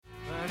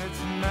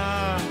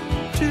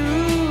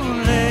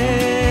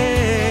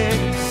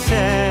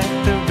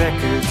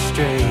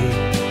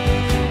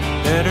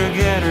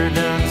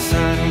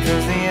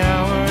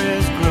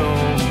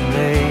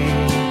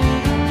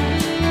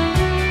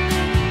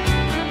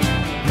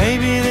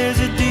maybe there's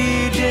a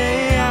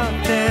DJ out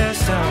there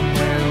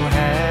somewhere who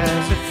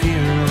has a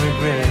few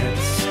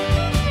regrets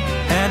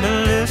and a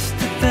list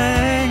of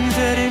things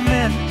that he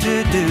meant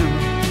to do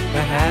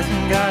but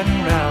hasn't gotten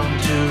round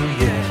to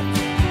yet.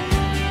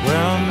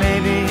 Well,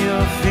 maybe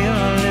he'll feel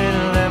a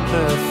little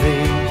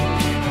empathy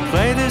and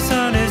play this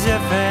on his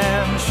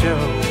FM show.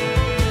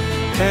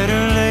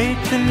 Better late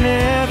than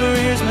never.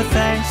 Here's my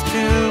thanks to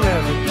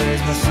whoever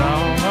plays my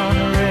song on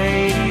the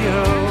radio.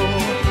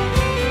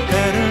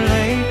 Better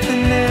late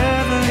than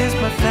never. Here's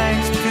my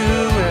thanks to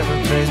whoever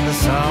plays my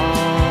song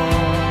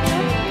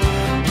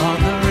on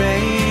the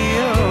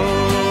radio.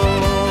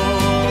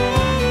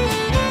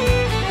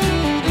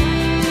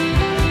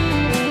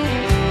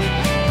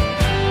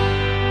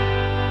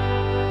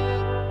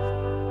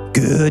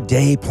 Good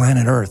day,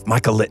 planet Earth.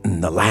 Michael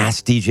Litton, the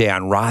last DJ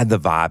on Ride the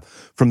Vibe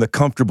from the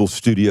comfortable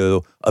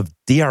studio of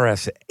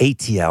DRSATL.com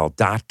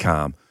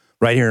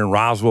right here in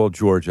Roswell,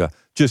 Georgia.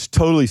 Just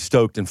totally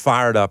stoked and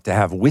fired up to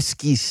have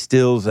Whiskey,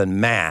 Stills, and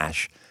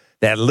Mash,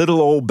 that little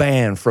old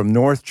band from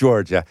North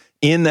Georgia,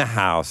 in the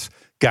house.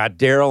 Got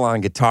Daryl on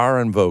guitar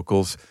and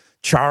vocals,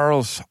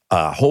 Charles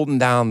holding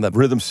down the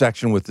rhythm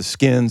section with the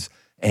Skins,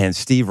 and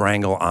Steve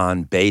Rangel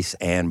on bass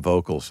and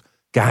vocals.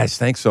 Guys,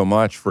 thanks so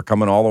much for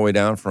coming all the way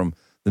down from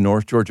the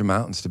North Georgia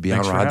mountains to be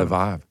on Ride the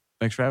Vibe.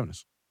 Thanks for having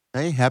us.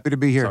 Hey, happy to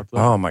be here.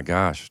 Oh, my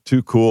gosh.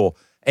 Too cool.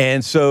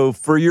 And so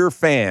for your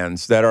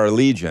fans that are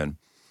Legion,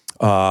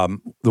 the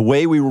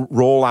way we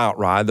roll out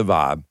Ride the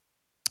Vibe,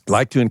 I'd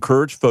like to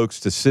encourage folks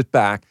to sit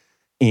back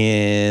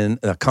in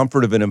the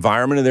comfort of an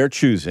environment of their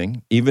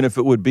choosing, even if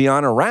it would be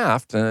on a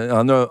raft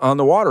on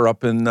the water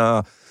up in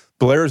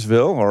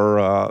Blairsville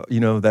or,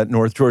 that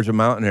North Georgia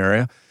mountain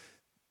area.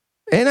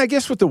 And I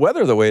guess with the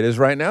weather the way it is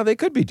right now, they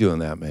could be doing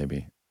that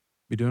maybe.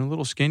 Be doing a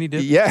little skinny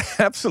dip? Yeah,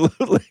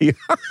 absolutely.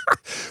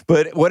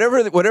 But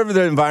whatever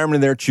the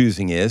environment they're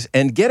choosing is,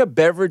 and get a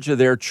beverage of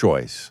their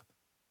choice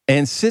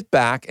and sit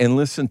back and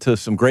listen to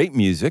some great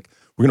music.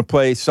 We're going to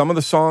play some of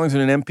the songs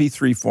in an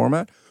MP3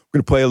 format. We're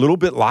going to play a little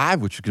bit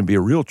live, which is going to be a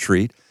real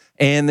treat.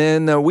 And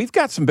then we've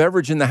got some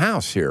beverage in the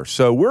house here.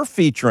 So we're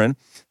featuring,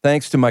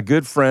 thanks to my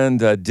good friend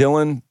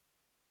Dylan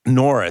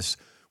Norris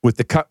with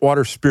the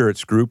Cutwater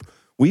Spirits Group,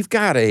 we've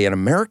got an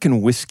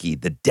American whiskey,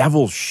 the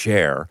Devil's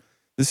Share.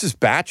 This is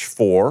batch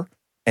 4,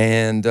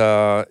 and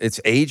it's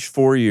aged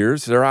 4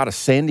 years. They're out of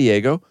San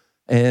Diego.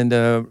 And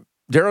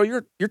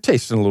Daryl, you're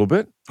tasting a little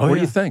bit. What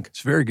do you think?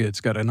 It's very good. It's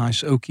got a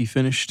nice oaky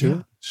finish to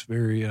it. It's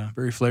very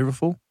very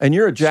flavorful. And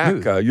you're a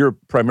Jack. You're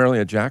primarily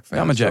a Jack fan.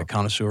 Yeah, I'm a Jack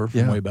connoisseur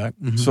from way back.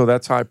 Mm-hmm. So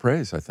that's high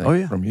praise, I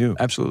think, from you.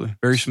 Absolutely.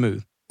 Very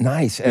smooth.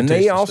 Nice. And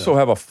they also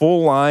have a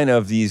full line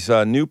of these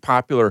new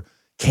popular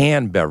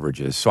canned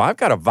beverages. So I've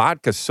got a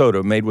vodka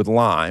soda made with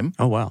lime.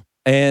 Oh, wow.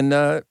 And,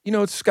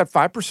 it's got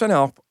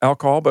 5%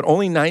 alcohol, but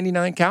only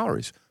 99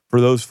 calories for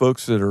those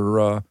folks that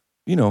are,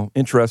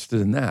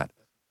 interested in that.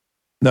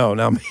 No,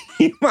 not me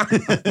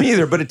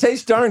either, but it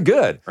tastes darn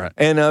good. Right.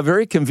 And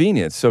very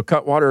convenient. So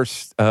Cutwater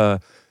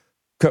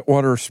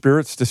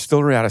Spirits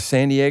Distillery out of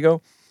San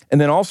Diego.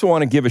 And then also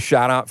want to give a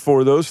shout out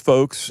for those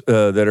folks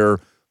that are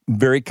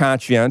very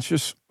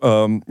conscientious,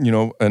 and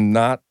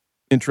not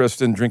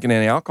interested in drinking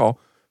any alcohol.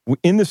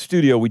 In the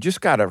studio, we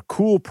just got a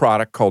cool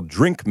product called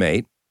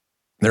DrinkMate.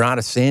 They're out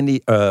of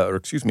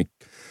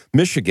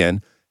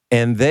Michigan,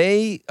 and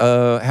they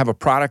have a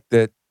product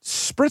that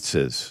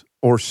spritzes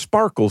or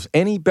sparkles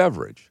any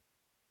beverage.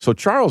 So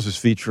Charles is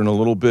featuring a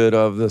little bit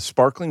of the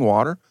sparkling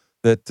water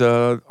that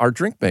our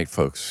DrinkMate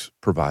folks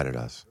provided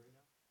us.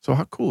 So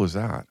how cool is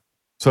that?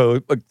 So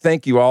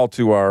thank you all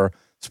to our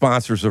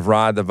sponsors of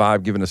Ride the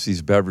Vibe, giving us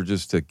these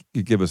beverages to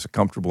give us a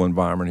comfortable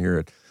environment here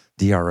at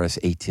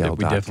DRSATL.com. Yeah,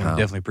 we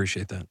definitely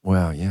appreciate that.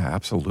 Well, yeah,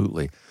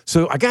 absolutely.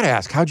 So I got to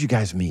ask, how'd you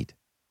guys meet?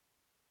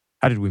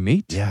 How did we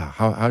meet? Yeah,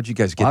 how'd you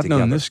guys get I've together?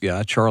 known this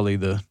guy, Charlie,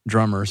 the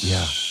drummer.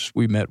 Yeah.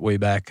 We met way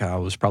back. I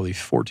was probably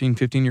 14,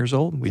 15 years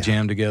old. We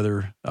jammed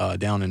together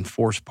down in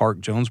Forest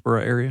Park,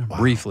 Jonesboro area,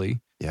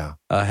 briefly. Yeah.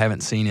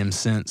 Haven't seen him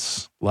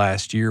since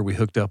last year. We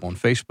hooked up on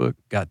Facebook,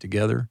 got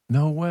together.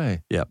 No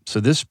way. Yeah. So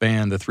this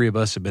band, the three of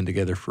us have been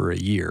together for a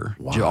year.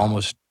 Wow.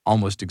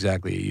 Almost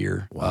exactly a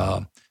year.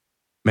 Wow.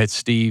 Met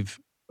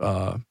Steve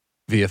via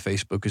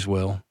Facebook as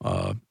well.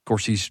 Of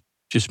course, he's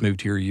just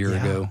moved here a year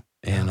ago.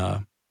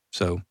 And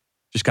so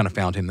just kind of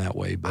found him that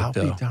way. But, I'll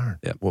be darned.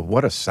 Yep. Well,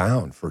 what a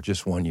sound for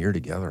just 1 year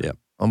together. Yep.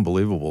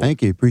 Unbelievable.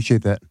 Thank you.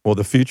 Appreciate that. Well,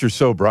 the future's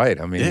so bright.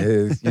 I mean,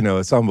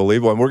 it's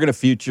unbelievable. And we're going to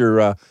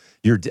feature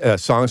your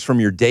songs from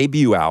your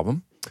debut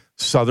album,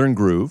 Southern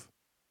Groove.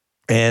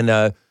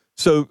 And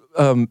so,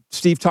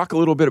 Steve, talk a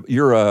little bit.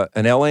 You're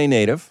an LA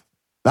native.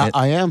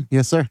 I am.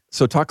 Yes, sir.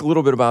 So talk a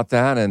little bit about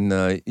that and,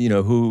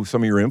 who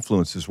some of your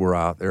influences were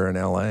out there in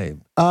LA.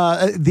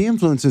 The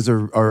influences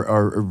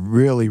are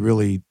really,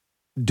 really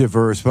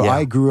diverse. But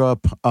I grew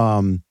up,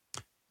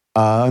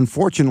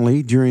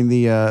 unfortunately, during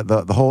the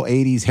whole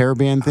 80s hair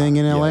band thing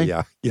in LA.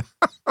 Yeah.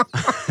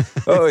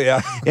 Oh,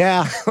 yeah.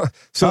 Yeah.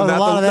 So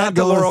not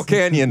the Laurel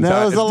Canyon.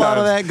 There was a lot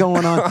of that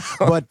going on.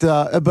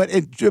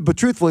 But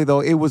truthfully,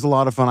 though, it was a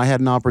lot of fun. I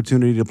had an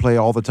opportunity to play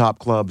all the top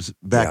clubs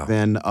back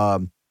then.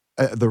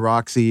 the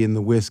Roxy and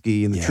the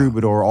Whiskey and the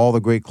Troubadour, all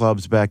the great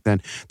clubs back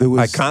then. There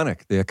was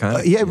iconic. The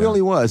iconic. It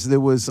really was. There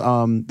was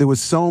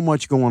so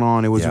much going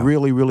on. It was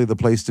really, really the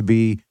place to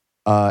be.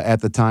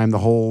 At the time, the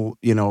whole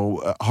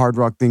hard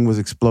rock thing was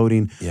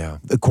exploding. Yeah,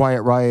 the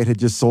Quiet Riot had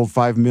just sold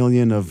 5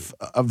 million of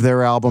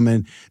their album,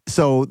 and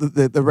so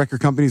the record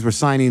companies were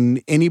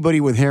signing anybody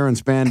with hair and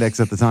spandex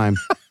at the time.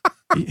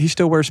 He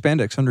still wears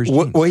spandex under his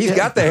jeans. Well, he's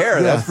got the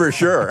hair, that's for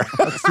sure.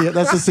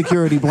 That's a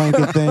security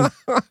blanket thing.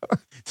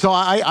 So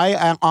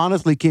I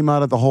honestly came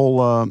out of the whole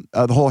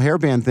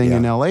hairband thing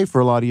in L.A.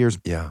 for a lot of years.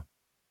 Yeah,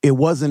 it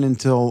wasn't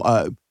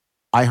until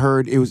I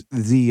heard it was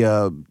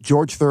the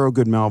George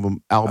Thorogood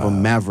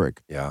album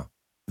Maverick. Yeah.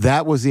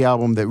 That was the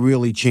album that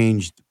really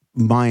changed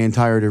my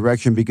entire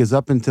direction, because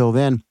up until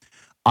then,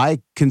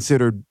 I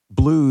considered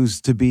blues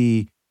to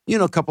be,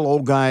 a couple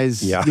old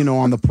guys,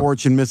 on the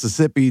porch in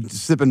Mississippi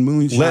sipping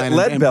moonshine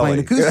and playing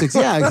acoustics.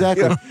 Yeah,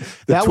 exactly.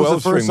 That was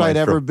the first I'd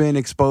ever been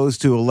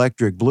exposed to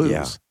electric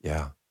blues.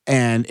 Yeah.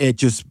 And it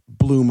just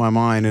blew my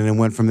mind, and it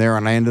went from there,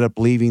 and I ended up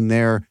leaving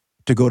there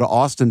to go to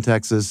Austin,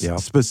 Texas,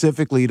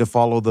 specifically to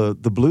follow the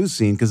blues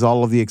scene, because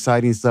all of the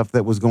exciting stuff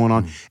that was going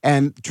on,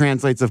 and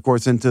translates, of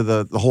course, into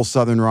the whole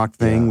Southern rock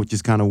thing, which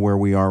is kind of where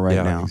we are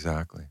right now.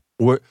 Exactly.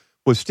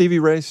 Was Stevie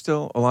Ray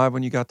still alive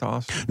when you got to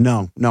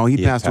Austin? No, he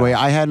passed away.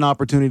 I had an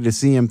opportunity to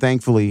see him,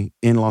 thankfully,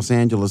 in Los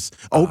Angeles,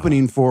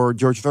 opening for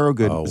George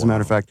Thorogood, as a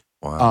matter of fact.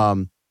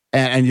 Wow.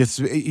 And just,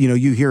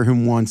 you hear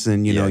him once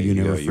and, you never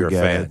you're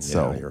forget a fan. it.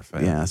 So, you're a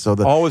fan. Yeah. So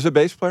always a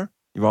bass player?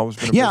 You've always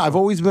been a bass player? I've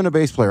always been a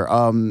bass player.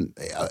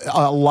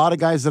 A lot of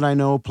guys that I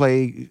know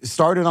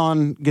started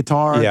on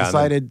guitar,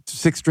 decided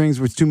 6 strings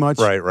was too much,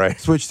 right.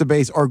 switch to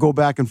bass, or go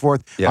back and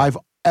forth. Yeah. I've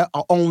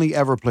only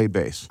ever played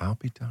bass. I'll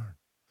be darned.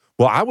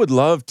 Well, I would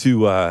love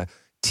to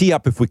tee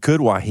up, if we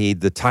could, Wahid,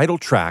 the title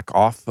track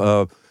off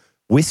of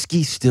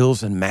Whiskey,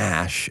 Stills, and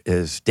Mash,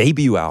 his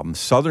debut album,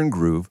 Southern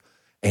Groove,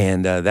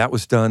 and that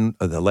was done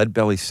the Lead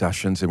Belly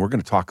Sessions, and we're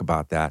going to talk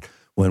about that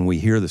when we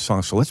hear the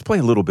song. So let's play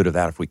a little bit of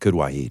that, if we could,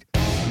 Wahid.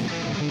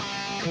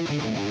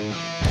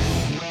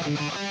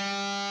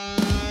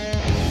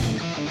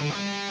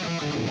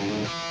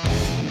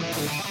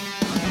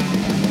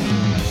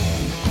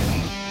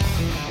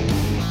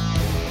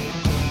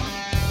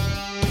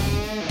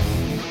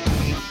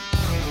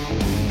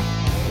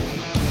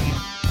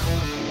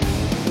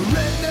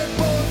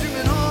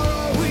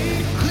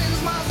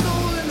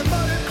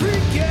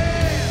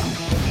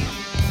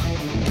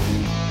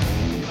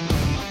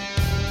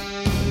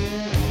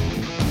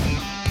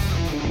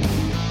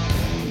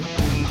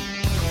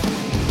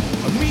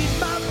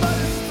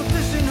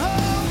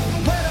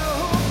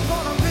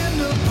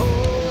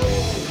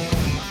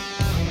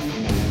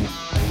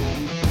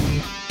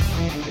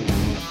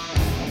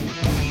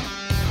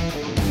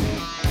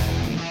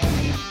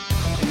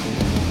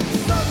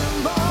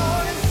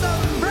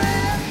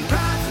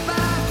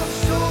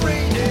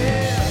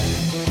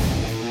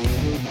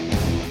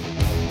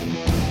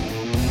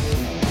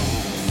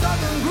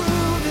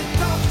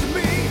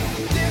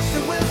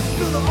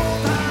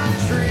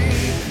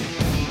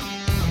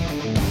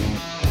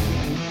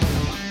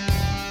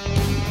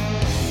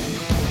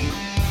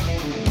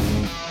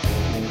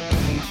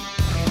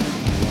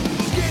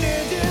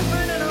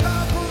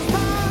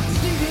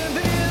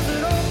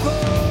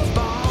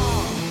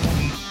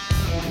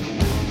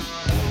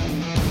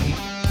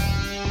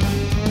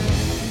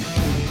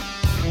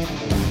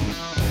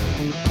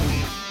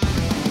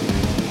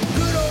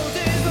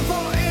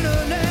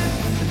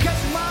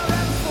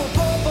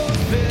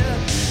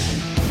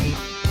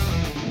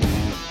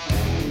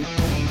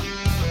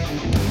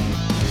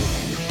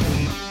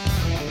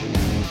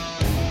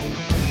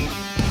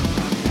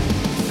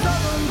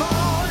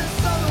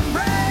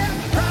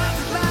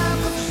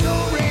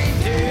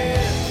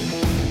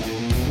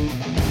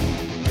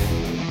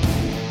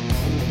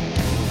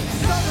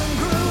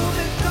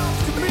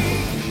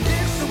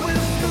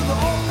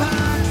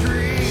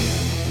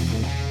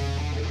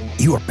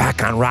 You are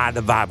back on Ride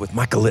the Vibe with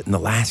Michael Litton, the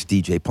last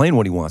DJ, playing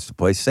what he wants to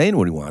play, saying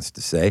what he wants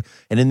to say,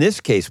 and in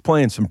this case,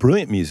 playing some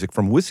brilliant music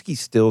from Whiskey,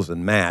 Stills,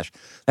 and Mash.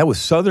 That was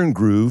Southern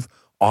Groove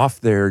off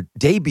their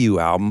debut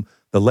album,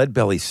 the Lead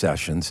Belly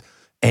Sessions.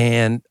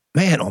 And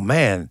man, oh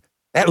man,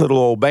 that little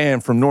old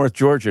band from North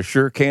Georgia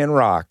sure can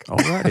rock. All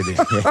right.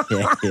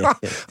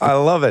 I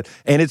love it.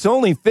 And it's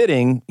only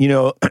fitting,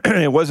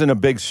 it wasn't a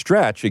big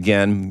stretch,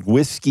 again,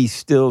 Whiskey,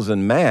 Stills,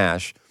 and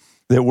Mash,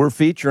 that we're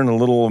featuring a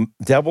little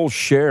Devil's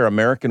Share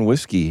American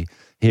whiskey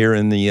here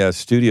in the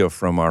studio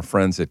from our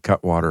friends at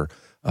Cutwater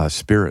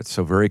Spirits.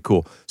 So very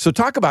cool. So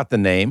talk about the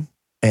name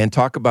and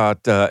talk about,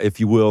 if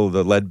you will,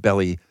 the Lead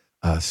Belly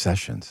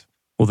Sessions.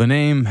 Well, the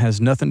name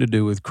has nothing to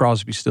do with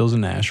Crosby, Stills,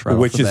 and Nash. Right,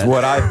 which is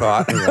what I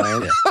thought.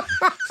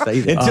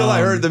 Until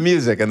I heard the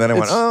music, and then I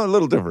went, a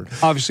little different.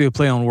 Obviously, a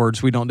play on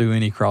words. We don't do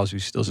any Crosby,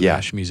 Stills, and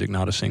Nash music,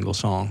 not a single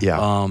song.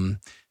 Yeah.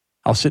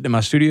 I was sitting in my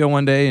studio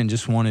one day and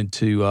just wanted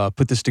to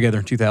put this together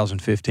in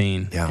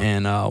 2015,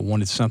 and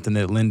wanted something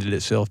that lended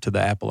itself to the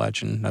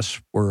Appalachian.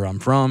 That's where I'm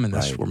from, and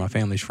that's where my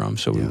family's from.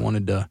 So we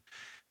wanted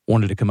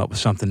to come up with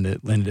something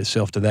that lended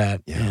itself to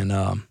that. Yeah.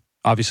 And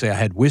obviously I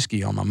had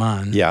whiskey on my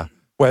mind. Yeah.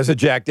 Well, as a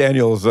Jack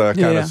Daniels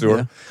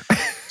connoisseur. Yeah.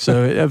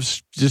 So it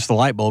was just the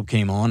light bulb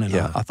came on, and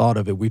I thought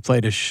of it. We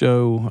played a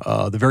show,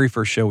 the very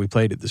first show we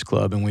played at this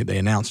club, and they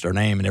announced our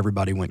name, and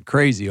everybody went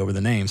crazy over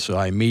the name. So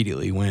I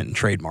immediately went and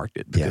trademarked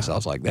it because I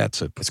was like,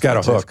 it's got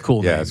a hook.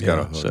 Cool name. Yeah, it's got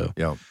a hook.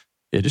 So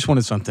just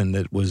wanted something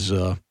that was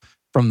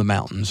from the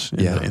mountains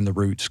and the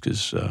roots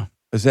because.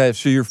 Is that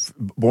so? You're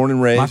born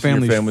and raised. My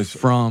family's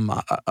from.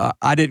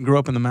 I didn't grow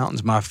up in the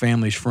mountains. My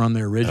family's from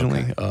there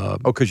originally. Okay.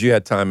 Because you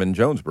had time in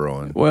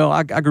Jonesboro. Well,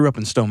 I grew up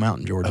in Stone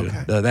Mountain, Georgia.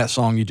 Okay. That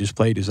song you just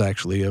played is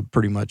actually a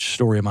pretty much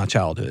story of my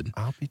childhood.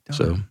 I'll be done.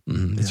 So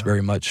it's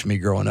very much me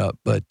growing up.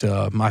 But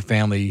my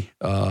family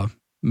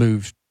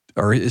moved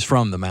or is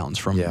from the mountains,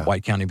 from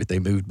White County, but they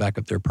moved back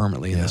up there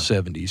permanently in the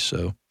 70s.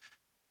 So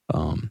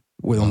on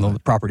the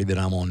property that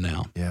I'm on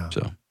now. Yeah.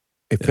 So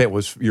if it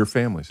was your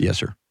family's. Yes,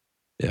 sir.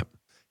 Yeah.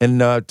 And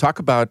talk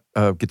about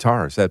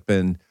guitar. Has that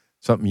been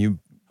something you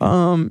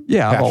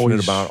I've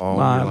always about all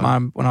your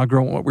life?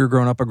 When we were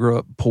growing up, I grew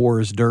up poor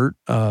as dirt.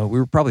 We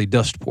were probably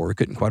dust poor. We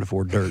couldn't quite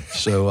afford dirt.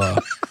 So,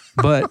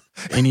 but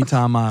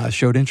anytime I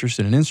showed interest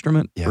in an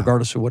instrument,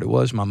 regardless of what it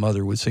was, my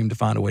mother would seem to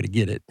find a way to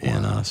get it.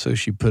 Wow. And so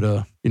she put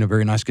a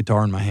very nice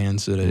guitar in my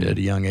hands at a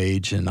young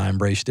age, and I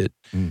embraced it.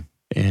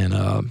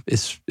 And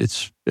it's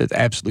an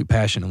absolute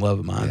passion and love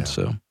of mine. Yeah.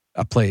 So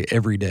I play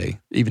every day,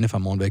 even if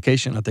I'm on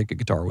vacation. I take a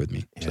guitar with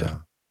me. Yeah.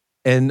 So.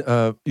 And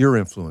your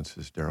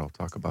influences, Daryl,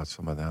 talk about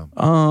some of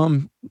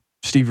them.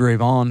 Stevie Ray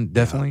Vaughan,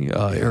 definitely.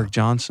 Eric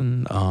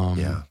Johnson.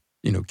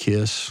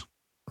 Kiss.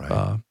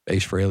 Right.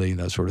 Ace Frehley,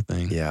 that sort of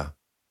thing. Yeah.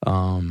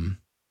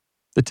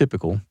 The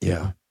typical.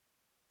 Yeah.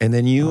 And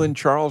then you and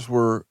Charles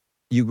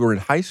you were in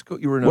high school?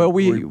 You were in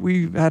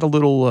we had a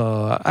little,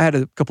 I had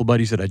a couple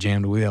buddies that I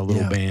jammed with. We had a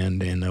little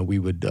band, and we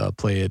would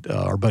play at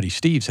our buddy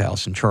Steve's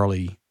house, and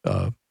Charlie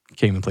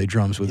came and played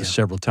drums with us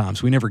several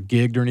times. We never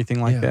gigged or anything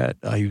like that.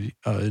 He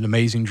was an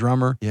amazing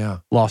drummer. Yeah.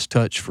 Lost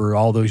touch for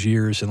all those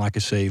years. And like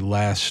I say, we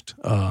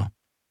got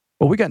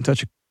in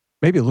touch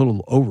maybe a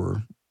little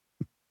over,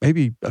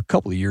 maybe a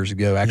couple of years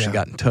ago, actually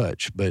got in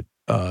touch, but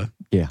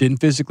didn't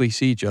physically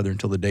see each other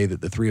until the day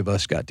that the three of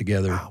us got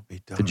together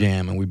to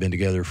jam, and we've been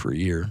together for a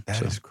year.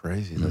 That is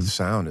crazy. The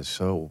sound is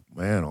so,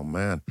 man, oh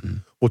man. Mm-hmm.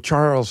 Well,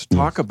 Charles,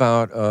 talk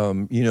about,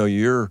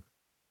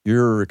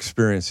 your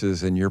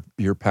experiences and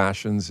your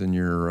passions and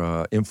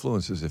your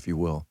influences, if you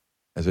will,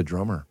 as a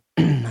drummer.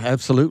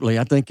 Absolutely.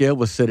 I think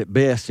Elvis said it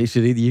best. He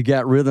said, either you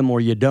got rhythm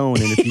or you don't.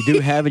 And if you do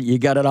have it, you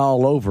got it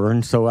all over.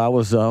 And so I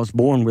was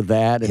born with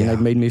that. And they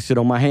made me sit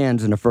on my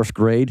hands in the first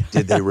grade.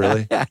 Did they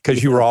really?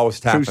 Because you were always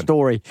tapping. True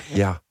story.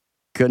 Yeah.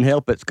 Couldn't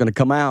help it. It's going to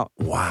come out.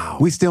 Wow.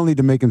 We still need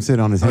to make him sit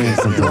on his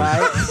hands sometimes.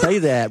 Right? Say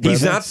that, brother.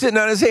 He's not sitting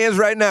on his hands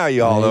right now,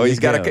 y'all, though.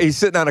 He's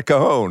sitting on a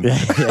cajon.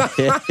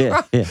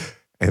 Yeah.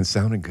 And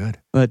sounding good.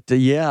 But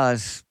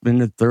it's in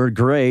the third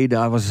grade,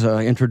 I was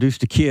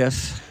introduced to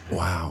Kiss.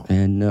 Wow.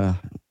 And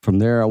from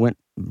there, I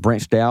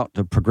branched out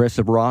to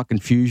progressive rock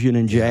and fusion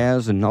and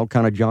jazz and all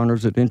kind of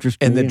genres that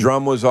interested me. And the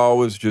drum was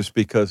always just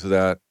because of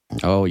that?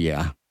 Oh,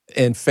 yeah.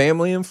 And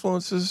family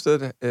influences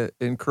that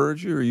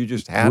encourage you, or you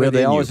just had it in you? Well,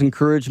 they always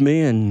encouraged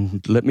me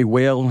and let me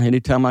wail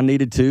anytime I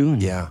needed to.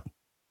 And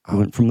I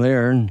went from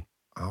there. And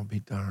I'll be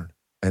darned.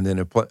 And then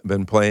have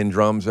been playing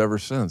drums ever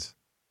since.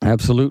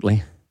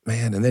 Absolutely.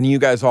 Man, and then you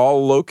guys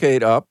all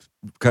locate up,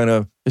 kind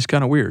of. It's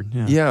kind of weird.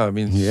 Yeah. Yeah, I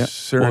mean,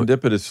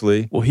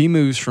 serendipitously. Well, he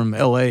moves from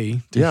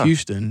L.A. to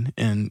Houston,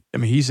 and I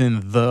mean, he's in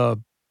the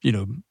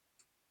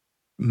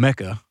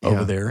mecca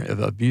over there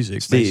of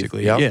music, Steve,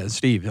 basically. Yep. Yeah,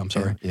 Steve. I'm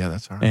sorry. Yeah,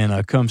 that's all right.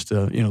 And comes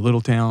to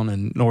Little Town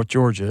in North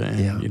Georgia,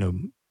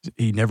 and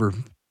he never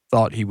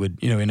thought he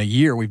would. In a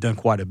year we've done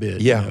quite a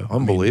bit. Yeah,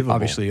 unbelievable.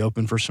 Obviously,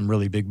 opened for some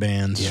really big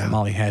bands: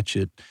 Molly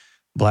Hatchet,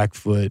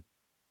 Blackfoot,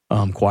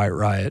 Quiet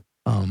Riot.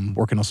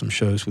 Working on some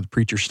shows with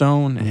Preacher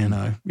Stone,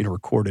 and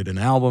recorded an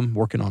album.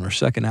 Working on our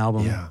second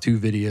album, 2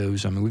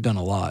 videos. I mean, we've done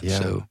a lot. Yeah,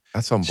 so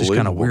that's unbelievable. It's just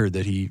kind of weird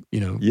that he,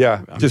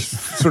 just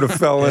sort of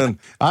fell in.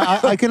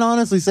 I can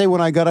honestly say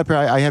when I got up here,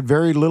 I had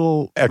very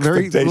little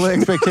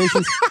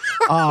expectations.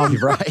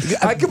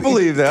 Right. I can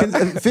believe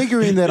that.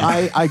 Figuring that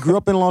I grew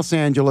up in Los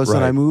Angeles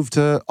and I moved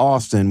to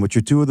Austin, which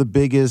are 2 of the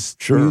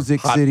biggest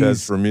music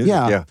cities for music.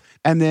 Yeah,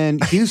 and then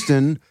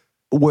Houston.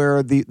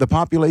 Where the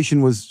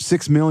population was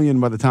 6 million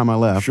by the time I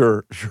left.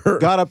 Sure.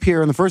 Got up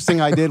here, and the first thing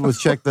I did was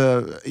check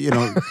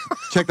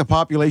the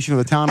population of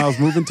the town I was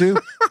moving to.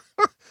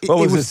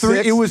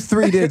 It was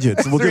 3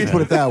 digits. We'll just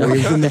put it that way. It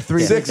was in the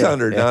 3.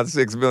 600, not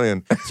 6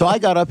 million. So I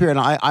got up here, and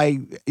I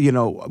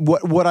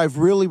what I've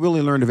really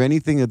learned of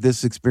anything that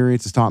this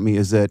experience has taught me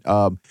is that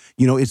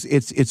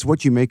it's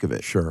what you make of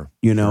it. Sure.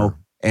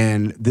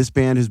 And this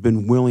band has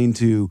been willing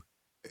to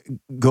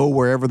go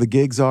wherever the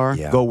gigs are,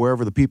 go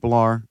wherever the people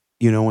are.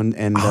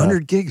 And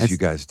 100 gigs you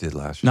guys did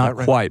last year.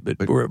 Not quite,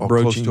 but we're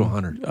broaching close to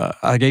 100.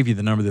 I gave you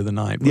the number the other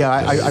night.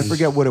 I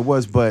forget what it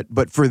was, but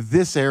for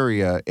this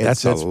area,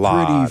 it's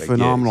pretty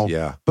phenomenal. Gigs,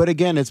 yeah. But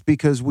again, it's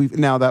because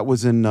that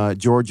was in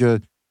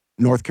Georgia,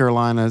 North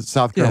Carolina,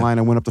 South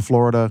Carolina, went up to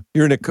Florida.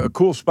 You're in a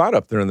cool spot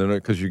up there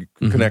because you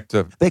connect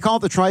to. They call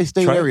it the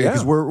tri-state area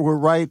because we're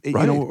right,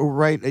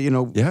 right.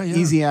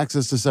 Easy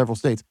access to several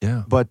states.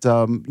 Yeah. But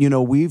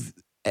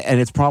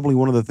and it's probably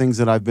one of the things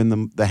that I've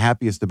been the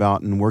happiest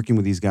about in working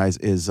with these guys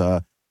is,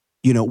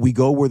 we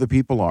go where the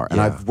people are.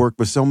 And I've worked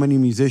with so many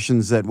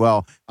musicians that,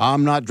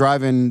 I'm not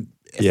driving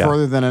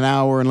further than an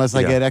hour unless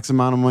I get X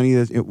amount of money,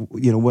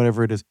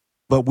 whatever it is.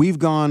 But we've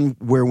gone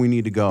where we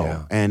need to go.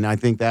 Yeah. And I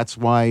think that's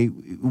why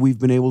we've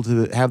been able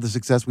to have the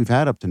success we've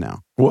had up to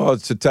now. Well,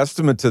 it's a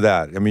testament to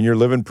that. I mean, you're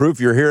living proof.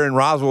 You're here in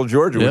Roswell,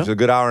 Georgia, which is a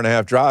good hour and a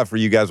half drive for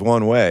you guys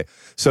one way.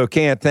 So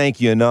can't thank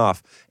you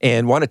enough.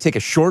 And want to take a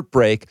short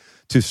break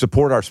to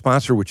support our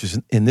sponsor, which is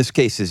in this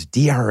case is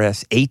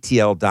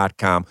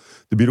DRSATL.com,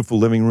 the beautiful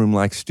living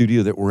room-like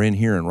studio that we're in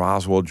here in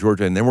Roswell,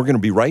 Georgia. And then we're going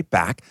to be right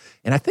back.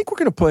 And I think we're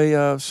going to play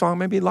a song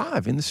maybe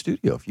live in the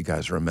studio if you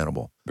guys are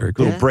amenable. Very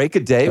cool. Little Break a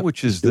Day,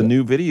 which is the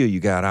new video you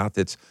got out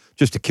that's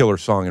just a killer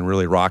song and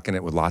really rocking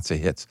it with lots of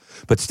hits.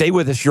 But stay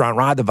with us. You're on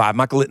Ride the Vibe.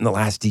 Michael Litton, the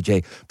last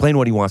DJ, playing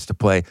what he wants to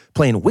play,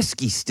 playing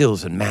Whiskey,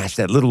 Stills, and Mash,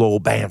 that little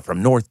old band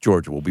from North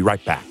Georgia. We'll be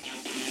right back.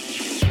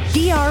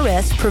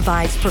 DRS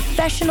provides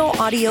professional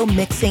audio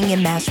mixing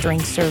and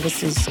mastering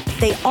services.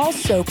 They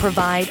also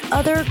provide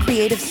other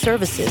creative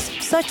services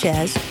such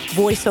as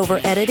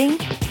voiceover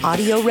editing,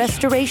 audio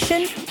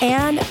restoration,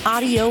 and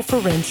audio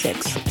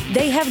forensics.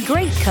 They have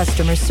great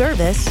customer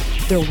service,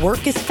 their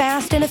work is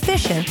fast and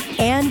efficient,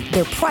 and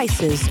their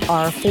prices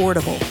are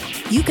affordable.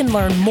 You can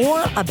learn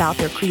more about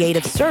their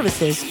creative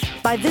services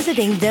by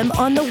visiting them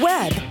on the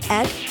web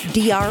at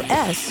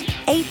drsatl.com.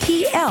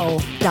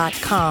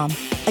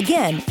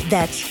 Again,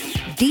 that's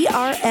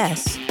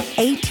drsatl.com.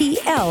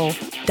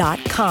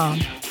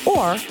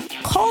 Or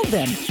call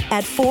them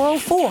at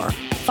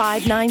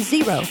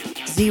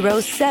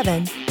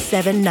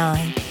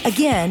 404-590-0779.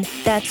 Again,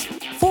 that's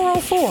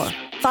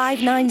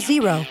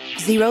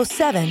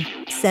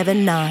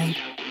 404-590-0779.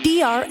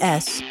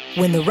 DRS,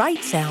 when the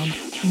right sound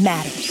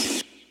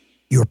matters.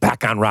 You're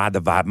back on Ride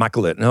the Vibe.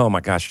 Michael Litton. Oh,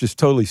 my gosh. Just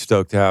totally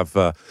stoked to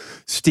have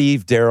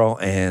Steve,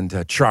 Daryl,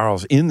 and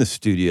Charles in the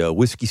studio,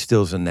 Whiskey,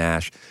 Stills, and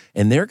Nash.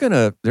 And they're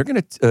gonna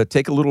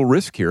take a little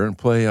risk here and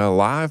play a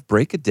live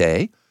Break a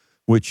Day,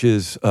 which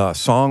is a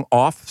song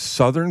off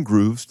Southern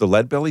Grooves, the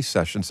Lead Belly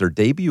Sessions, their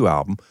debut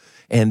album.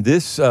 And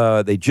this,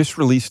 they just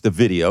released the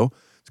video.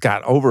 It's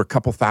got over a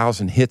couple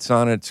thousand hits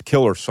on it. It's a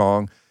killer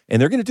song.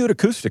 And they're going to do it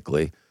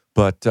acoustically.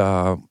 But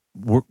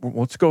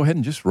let's go ahead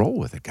and just roll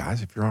with it,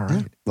 guys, if you're all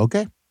right.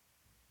 Okay.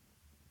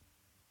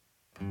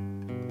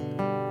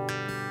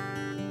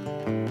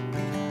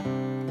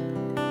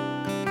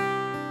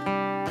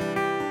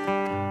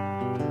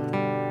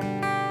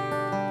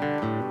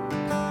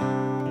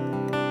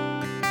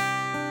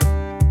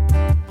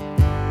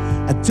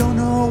 I don't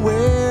know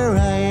where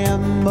I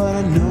am, but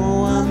I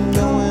know I'm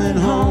going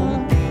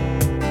home.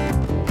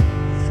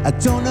 I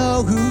don't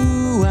know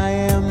who I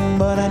am,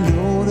 but I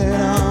know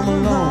that I'm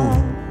alone.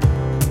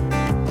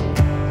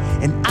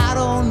 And I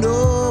don't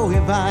know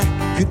if I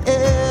could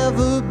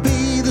ever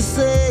be the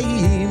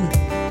same.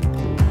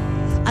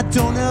 I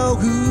don't know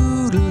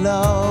who to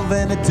love,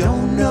 and I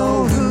don't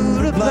know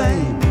who to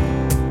blame.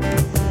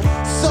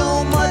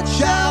 So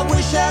much I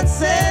wish I'd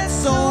said,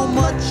 so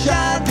much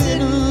I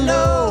didn't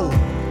know.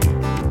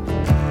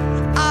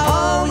 I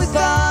always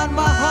thought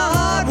my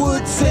heart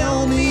would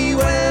tell me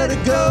where to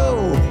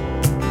go,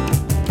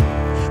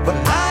 but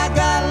I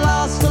got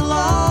lost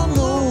along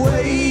the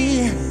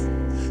way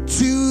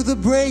to the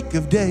break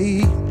of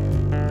day.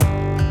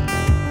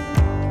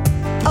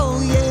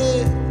 Oh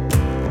yeah,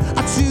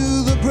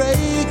 to the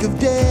break of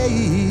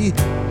day.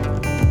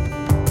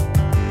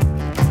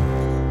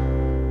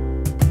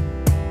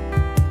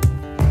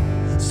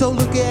 So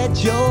look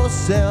at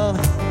yourself,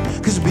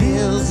 'cause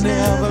bills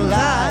never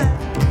lie.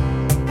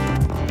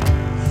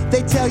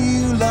 They tell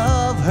you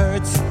love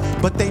hurts,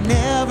 but they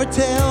never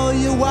tell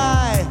you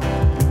why.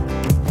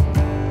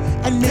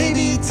 And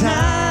maybe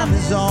time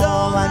is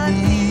all I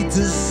need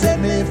to set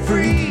me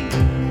free,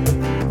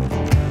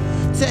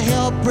 to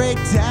help break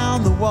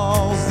down the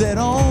walls that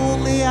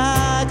only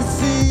I can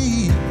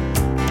see.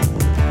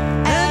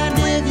 And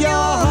if your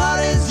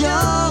heart is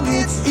young,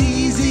 it's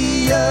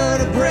easier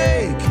to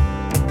break.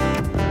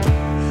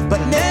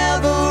 But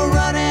never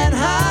run and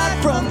hide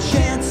from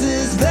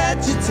chances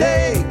that you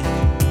take.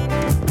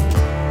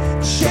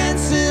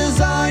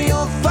 Chances are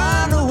you'll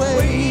find a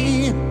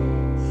way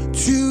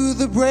to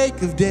the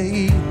break of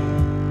day.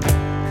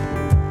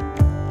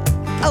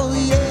 Oh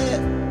yeah,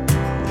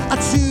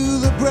 to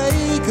the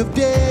break of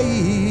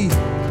day.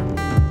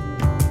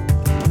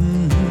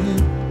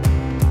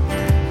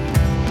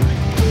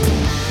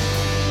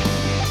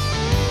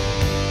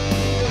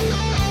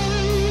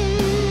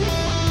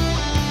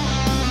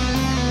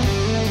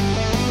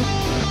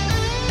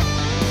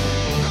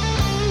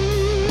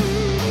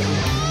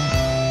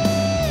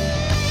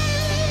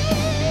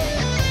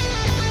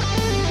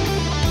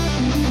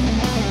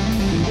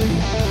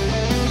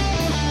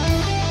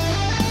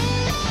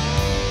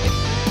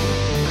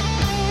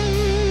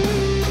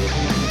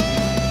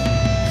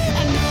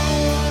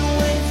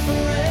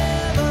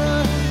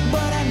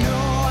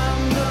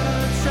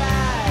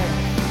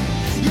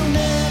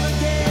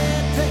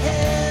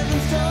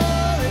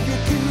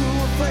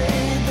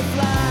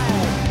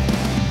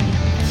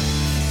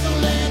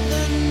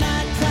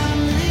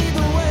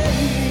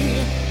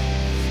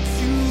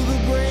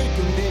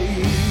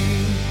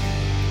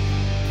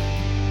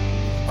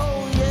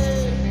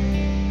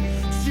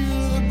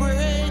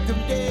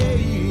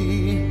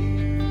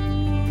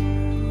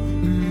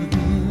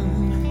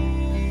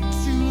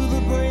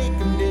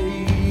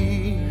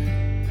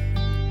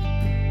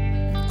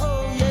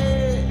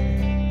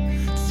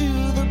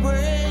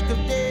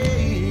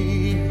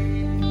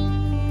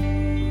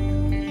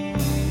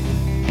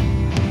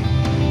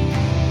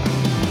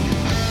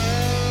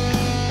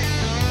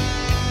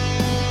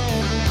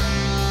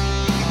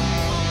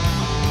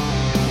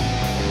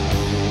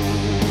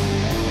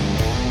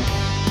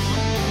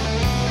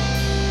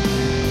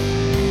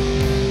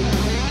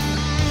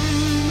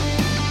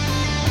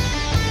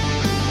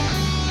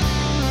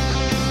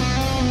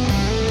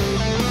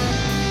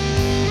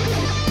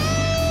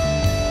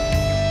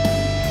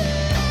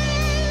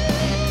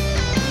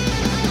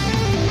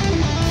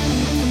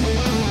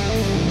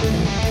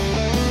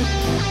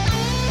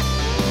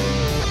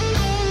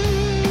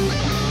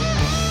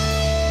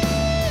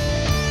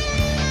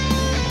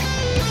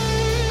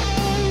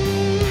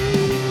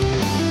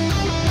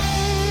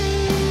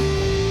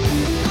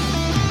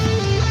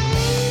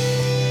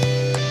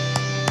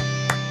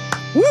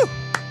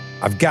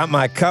 I've got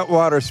my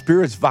Cutwater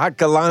Spirits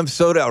vodka lime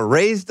soda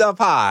raised up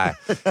high.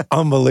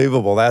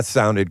 Unbelievable. That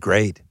sounded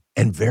great.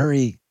 And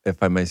very,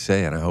 if I may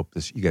say, and I hope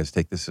you guys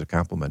take this as a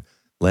compliment,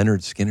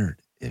 Leonard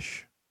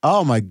Skinner-ish.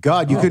 Oh, my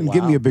God. You couldn't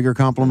give me a bigger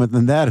compliment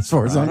than that as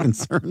far as I'm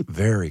concerned.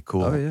 Very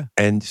cool. Oh, yeah.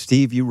 And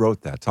Steve, you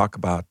wrote that. Talk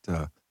about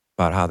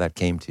how that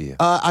came to you.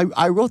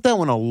 I wrote that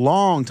one a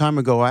long time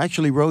ago. I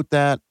actually wrote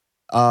that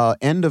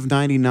end of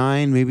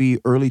 99, maybe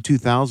early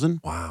 2000.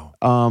 Wow.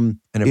 And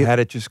I've had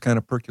it just kind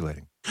of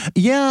percolating.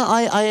 Yeah,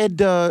 I had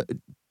done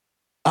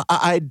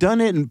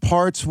it in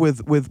parts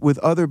with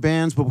other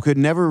bands, but could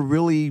never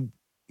really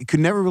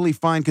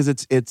find, because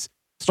it's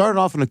started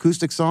off an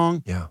acoustic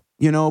song. Yeah.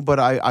 But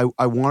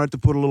I wanted to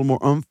put a little more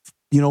oomph,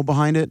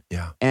 behind it.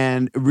 Yeah.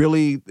 And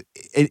really,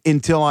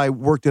 until I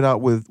worked it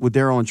out with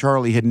Daryl and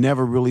Charlie, had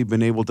never really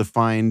been able to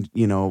find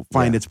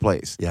its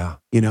place. Yeah.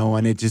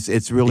 And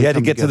it's really. You had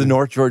to get to the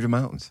North Georgia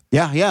mountains.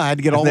 Yeah. I had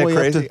to get all the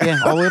way up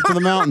to all the way up to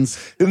the mountains.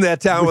 In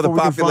that town with a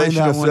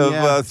population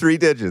of 3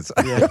 digits.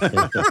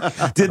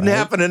 Yeah. Didn't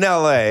happen in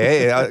L.A.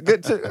 Hey,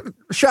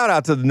 shout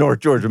out to the North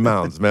Georgia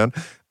mountains, man.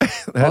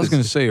 I was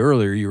going to say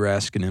earlier, you were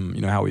asking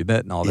him, how we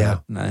met and all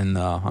that. And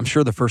I'm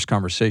sure the first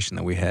conversation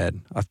that we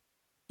had,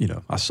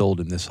 I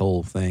sold him this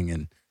whole thing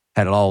and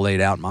had it all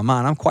laid out in my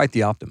mind. I'm quite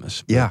the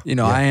optimist. But,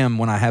 I am,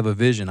 when I have a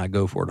vision, I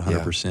go for it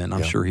 100%.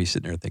 I'm sure he's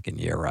sitting there thinking,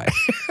 yeah, right.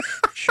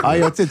 Sure.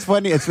 It's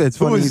funny. It's funny.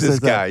 Who is this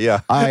guy?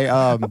 Yeah.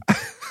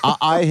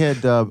 I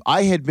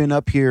had been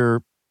up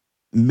here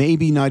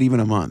maybe not even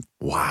a month.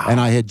 Wow. And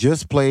I had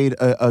just played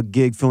a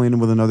gig filling in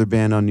with another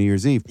band on New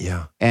Year's Eve.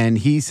 Yeah. And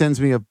he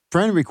sends me a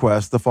friend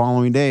request the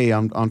following day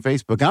on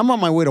Facebook. I'm on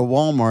my way to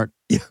Walmart.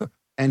 Yeah.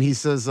 And he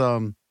says,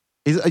 I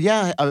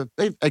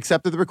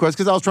accepted the request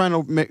because I was trying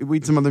to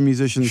read some other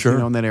musicians,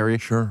 in that area.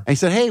 Sure. And he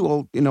said, hey,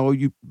 well,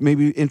 you may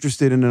be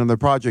interested in another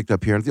project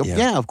up here. And I said,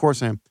 yeah, of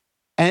course I am.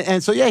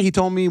 And so, he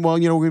told me, well,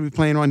 we're going to be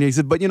playing around here. He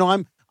said, but,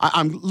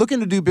 I'm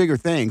looking to do bigger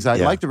things. I'd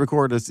like to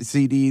record a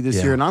CD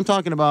this year. And I'm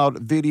talking about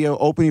video,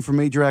 opening for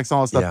major acts,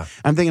 all that stuff. Yeah.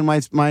 I'm thinking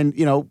mine,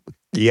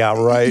 Yeah,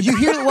 right. You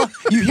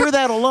hear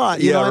that a lot.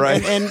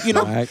 Right. And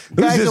right.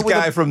 Who's this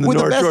guy from the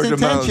North Georgia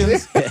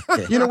mountains?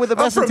 With the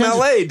best I'm from intentions.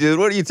 LA, dude.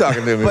 What are you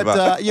talking to me about?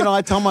 But,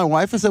 I tell my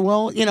wife, I said,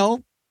 well,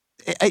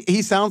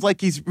 he sounds like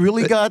he's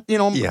really got,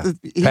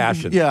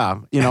 passion.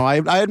 Yeah.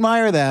 I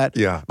admire that.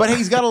 Yeah. But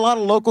he's got a lot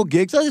of local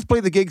gigs. I just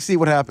play the gigs, see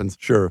what happens.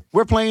 Sure.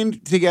 We're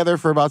playing together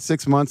for about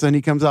 6 months, and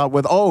he comes out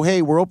with, oh,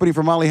 hey, we're opening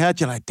for Molly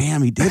Hatchet. Like,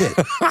 damn, he did it.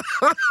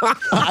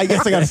 I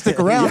guess I got to stick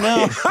around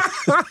now.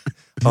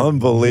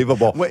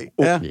 Unbelievable. Wait,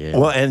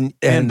 Well, and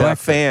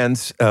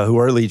fans who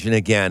are Legion,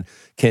 again,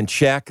 can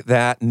check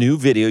that new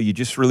video. You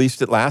just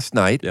released it last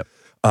night. Yep.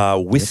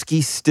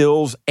 Whiskey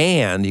Stills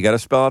and you got to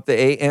spell out the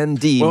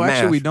A-N-D. Well,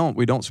 actually,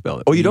 we don't spell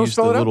it. Oh, you don't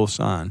spell it? The little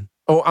sign.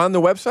 Oh, on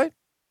the website?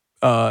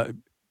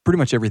 Pretty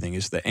much everything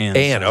is the and.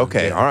 And, sign.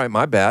 okay. Yeah. All right,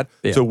 my bad.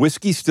 Yeah. So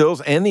Whiskey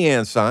Stills and the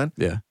and sign.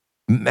 Yeah.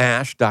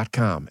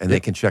 MASH.com. And they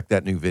can check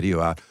that new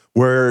video out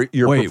where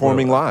you're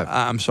performing live.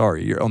 I'm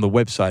sorry. You're on the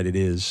website. It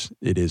is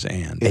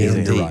and.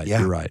 A&D, You're right. yeah.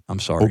 You're right. I'm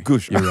sorry. Oh,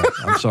 gosh. You're right.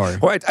 I'm sorry.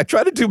 Well, I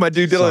try to do my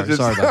due diligence.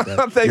 Sorry about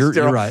that. Thanks, you're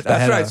Daryl. right.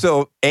 That's right.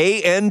 So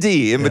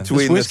A-N-D in between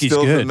this the whiskey's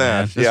Stills good, and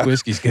MASH. Man. This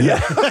whiskey's good.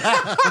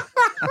 Yeah.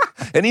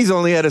 And he's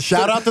only had a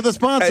Shout out to the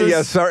sponsors.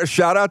 Yeah, sorry,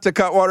 shout out to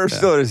Cutwater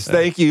Distillers.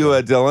 Thank you,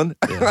 Dylan.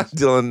 Yes.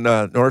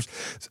 Dylan Norris.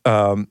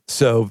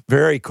 So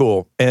very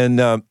cool.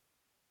 And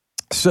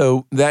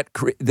so that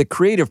the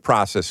creative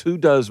process, who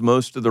does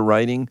most of the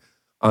writing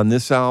on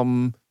this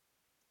album?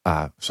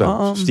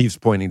 Steve's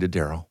pointing to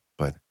Daryl,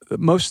 but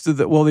most of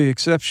the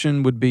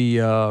exception would be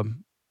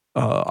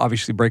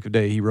obviously Break of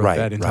Day. He wrote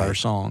that entire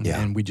song,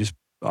 and we just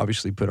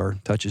obviously put our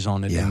touches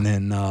on it. Yeah. And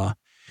then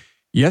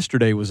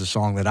Yesterday was a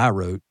song that I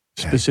wrote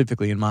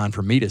specifically in mind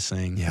for me to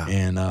sing. Yeah.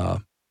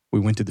 And we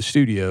went to the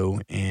studio,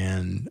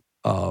 and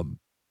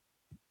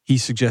he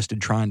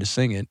suggested trying to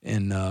sing it,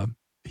 and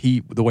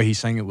the way he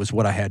sang it was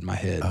what I had in my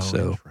head. Oh,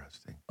 so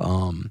interesting.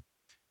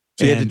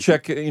 So you had to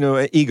check,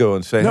 ego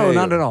and say, no, hey,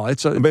 not at all.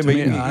 It's you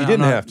didn't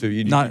have to.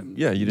 You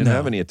didn't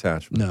have any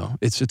attachment. No,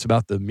 it's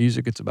about the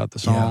music. It's about the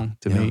song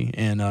to me.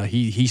 And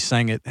he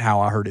sang it how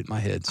I heard it in my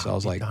head. So I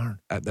was like,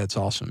 that's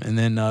awesome. And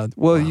then,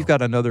 you've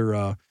got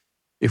another.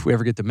 If We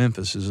Ever Get to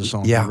Memphis is a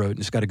song I wrote, and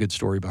it's got a good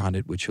story behind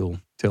it, which he'll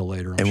tell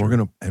later. We're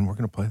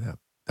gonna play that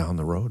down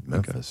the road,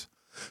 Memphis.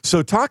 Okay.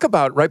 So talk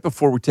about, right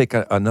before we take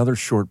another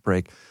short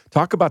break,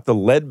 talk about the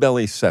Lead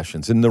Belly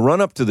sessions. In the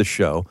run up to the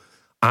show,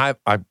 I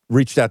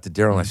reached out to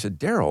Daryl and I said,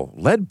 Daryl,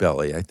 Lead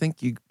Belly, I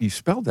think you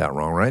spelled that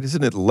wrong, right?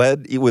 Isn't it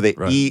lead with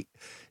a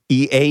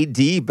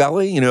E-A-D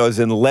belly? As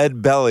in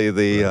Lead Belly,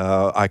 the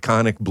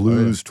iconic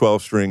blues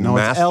 12-string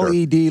master. No, it's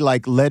L-E-D,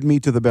 like led me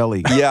to the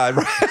belly.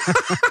 Yeah.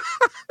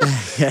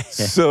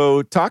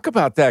 So talk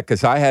about that,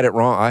 because I had it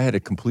wrong. I had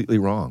it completely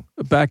wrong.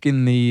 Back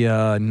in the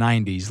late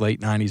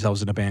 90s, I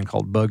was in a band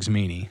called Bugs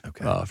Meany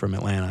from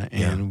Atlanta,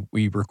 and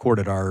we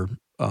recorded our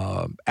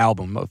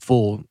album, a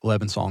full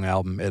 11-song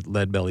album at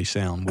Lead Belly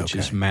Sound, which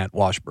is Matt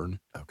Washburn.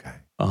 Okay.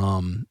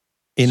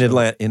 In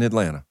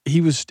Atlanta.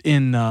 He was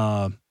in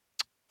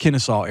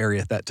Kennesaw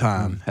area at that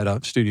time, had a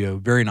studio,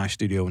 very nice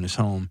studio in his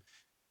home.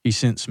 He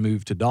since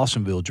moved to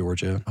Dawsonville,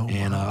 Georgia,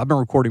 and I've been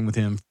recording with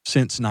him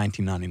since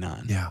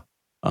 1999. Yeah.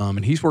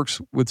 And he's works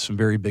with some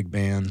very big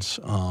bands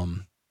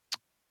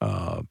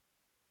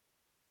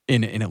in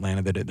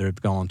Atlanta that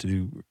have gone on to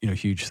do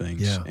huge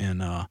things. Yeah.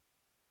 And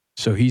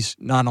so he's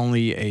not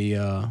only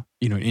a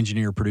an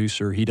engineer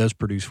producer, he does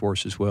produce for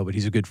us as well, but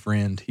he's a good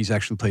friend. He's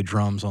actually played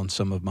drums on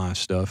some of my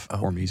stuff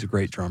for me. He's a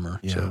great drummer.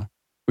 Yeah. So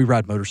we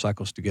ride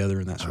motorcycles together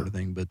and that sort of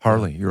thing. But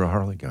Harley, you're a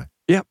Harley guy.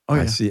 Yeah. Oh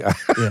yeah. I see. Yeah.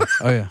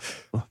 Oh yeah.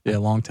 Yeah.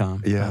 Long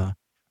time. Yeah.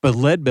 But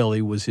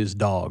Leadbelly was his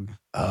dog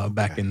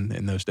back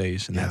in those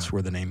days, and that's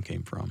where the name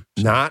came from.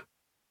 So, Not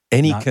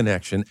any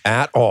connection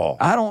at all.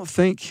 I don't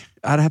think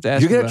I'd have to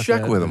ask. You got to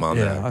check with him on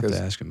that. Yeah, I have to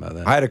ask him about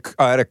that. I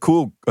had a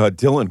cool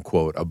Dylan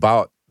quote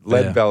about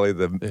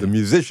Leadbelly, the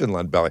musician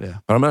Leadbelly,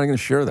 but I'm not going to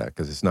share that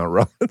because it's not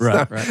relevant.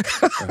 Right.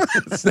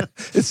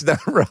 It's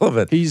not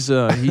relevant. He's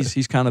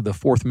kind of the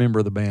fourth member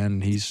of the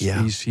band.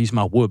 He's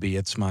my whoopee.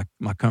 It's my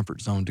comfort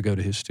zone to go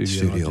to his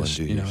studio.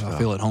 I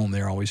feel at home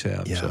there. Always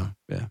have. Yeah. So,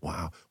 yeah.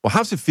 Wow. Well,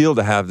 how's it feel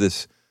to have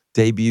this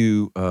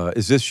debut?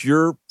 Is this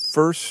your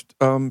first,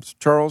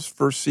 Charles,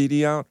 first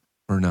CD out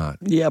or not?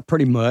 Yeah,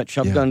 pretty much.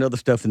 I've done other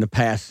stuff in the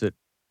past that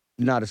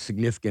not as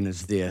significant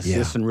as this. Yeah.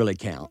 This one really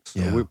counts.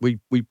 So we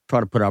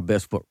try to put our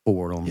best foot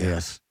forward on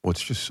this. Well,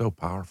 it's just so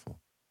powerful.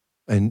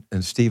 And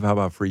Steve, how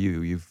about for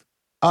you?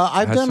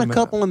 I've done a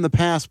couple in the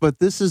past, but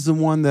this is the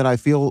one that I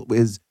feel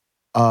is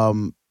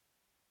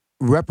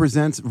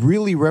represents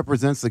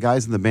the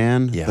guys in the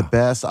band the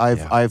best.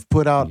 I've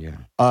put out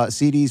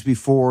CDs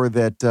before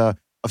that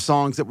of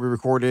songs that we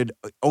recorded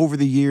over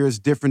the years,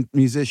 different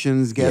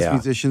musicians, guest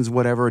musicians,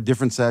 whatever,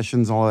 different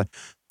sessions, all that.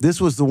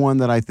 This was the one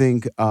that I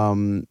think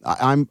I'm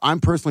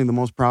personally the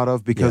most proud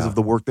of because of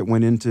the work that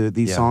went into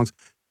these songs.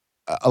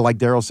 Like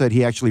Daryl said,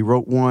 he actually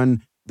wrote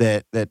one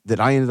that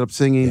I ended up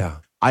singing. Yeah.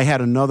 I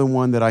had another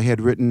one that I had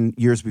written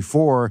years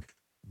before,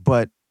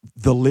 but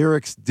the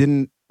lyrics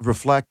didn't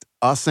reflect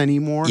us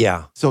anymore.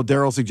 Yeah. So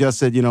Daryl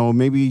suggested,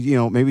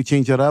 maybe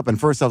change that up. And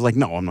first I was like,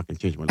 no, I'm not going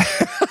to change my lyrics.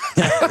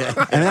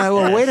 And then I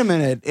well, wait a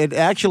minute. It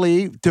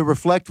actually, to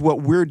reflect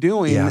what we're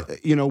doing,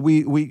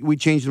 we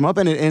changed them up,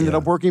 and it ended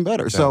up working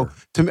better. So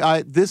to me,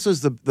 this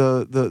was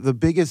the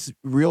biggest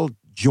real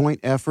joint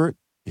effort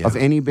of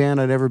any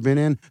band I'd ever been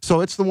in.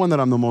 So it's the one that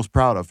I'm the most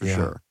proud of for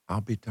sure.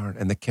 I'll be darned.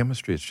 And the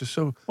chemistry, it's just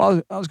so.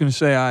 Well, I was going to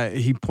say,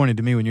 he pointed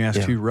to me when you asked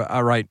who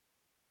I write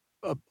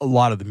a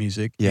lot of the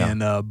music,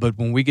 and but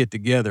when we get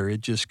together,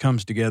 it just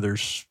comes together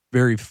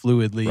very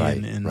fluidly,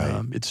 and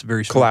it's a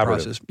very smooth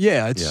process.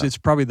 Yeah, it's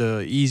probably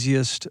the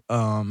easiest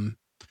that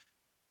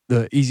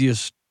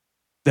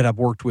I've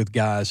worked with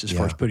guys as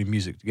far as putting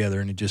music together,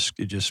 and it just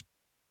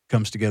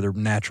comes together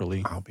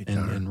naturally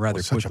and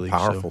rather quickly. Such a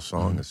powerful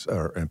song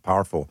and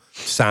powerful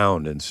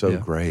sound, and so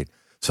great.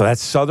 So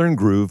that's Southern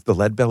Groove,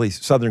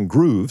 Southern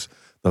Grooves,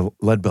 the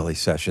Leadbelly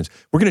Sessions.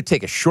 We're going to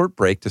take a short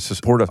break to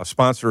support a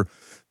sponsor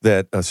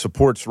that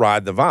supports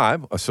Ride the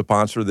Vibe, a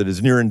sponsor that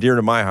is near and dear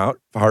to my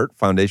heart,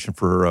 Foundation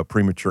for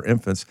Premature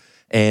Infants.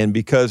 And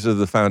because of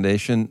the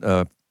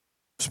foundation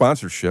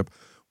sponsorship,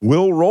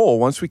 we'll roll,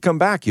 once we come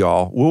back,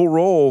 y'all, we'll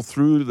roll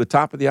through the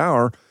top of the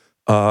hour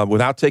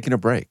without taking a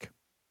break.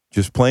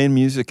 Just playing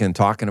music and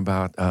talking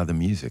about the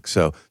music.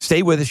 So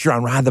stay with us. You're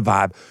on Ride the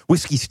Vibe.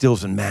 Whiskey,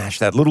 Stills, and Mash,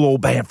 that little old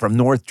band from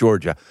North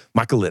Georgia.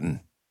 Michael Litton,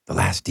 the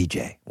last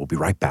DJ. We'll be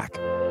right back.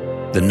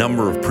 The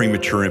number of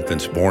premature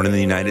infants born in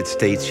the United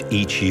States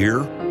each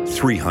year,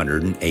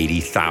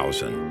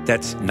 380,000.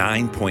 That's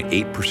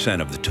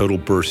 9.8% of the total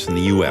births in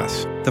the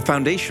U.S. The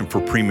Foundation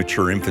for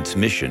Premature Infants'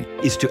 mission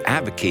is to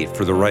advocate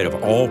for the right of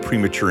all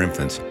premature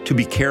infants to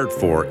be cared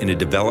for in a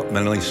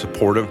developmentally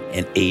supportive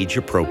and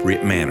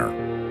age-appropriate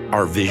manner.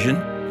 Our vision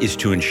is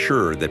to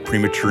ensure that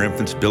Premature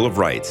Infants' Bill of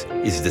Rights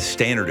is the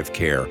standard of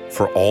care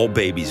for all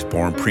babies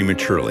born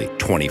prematurely,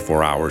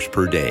 24 hours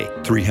per day,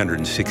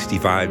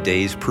 365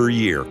 days per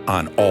year,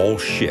 on all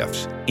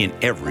shifts, in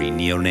every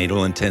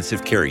neonatal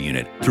intensive care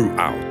unit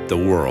throughout the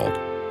world.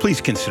 Please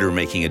consider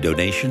making a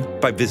donation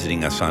by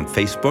visiting us on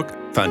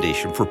Facebook,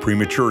 Foundation for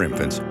Premature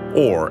Infants,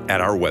 or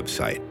at our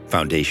website,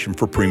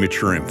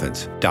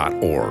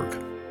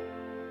 foundationforprematureinfants.org.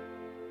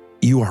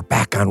 You are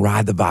back on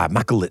Ride the Vibe.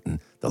 Michael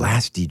Litton, the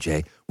last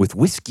DJ, with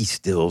Whiskey,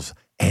 Stills,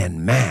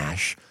 and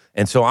Mash.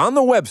 And so on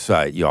the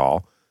website,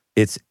 y'all,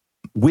 it's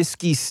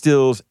Whiskey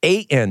Stills,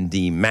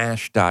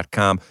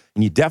 andmash.com.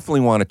 And you definitely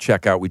want to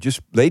check out,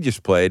 they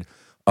just played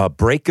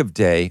Break of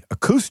Day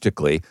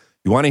acoustically.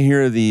 You want to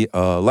hear the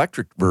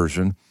electric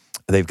version,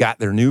 they've got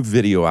their new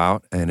video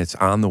out, and it's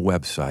on the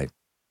website.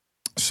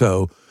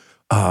 So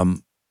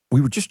we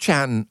were just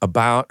chatting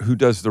about who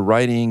does the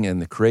writing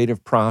and the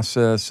creative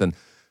process. And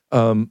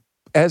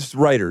as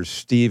writers,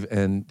 Steve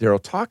and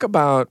Daryl, talk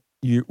about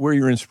where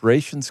your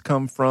inspirations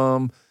come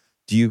from.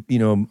 Do you,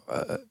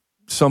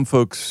 some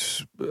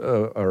folks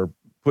are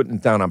putting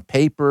it down on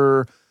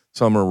paper.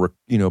 Some are,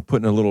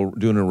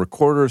 doing a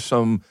recorder.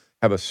 Some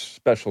have a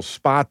special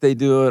spot they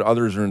do it.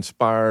 Others are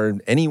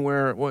inspired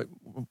anywhere. What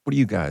do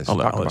you guys talk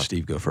about? I'll let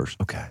Steve go first.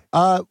 Okay.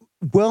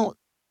 Well,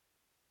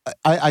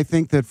 I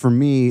think that for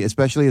me,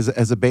 especially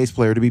as a bass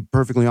player, to be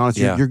perfectly honest,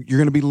 you're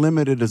going to be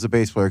limited as a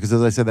bass player because,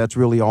 as I said, that's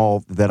really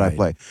all that I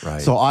play.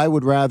 Right. So I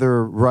would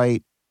rather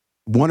write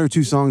 1 or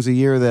 2 songs a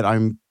year that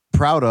I'm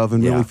proud of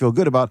and really feel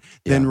good about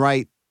than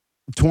write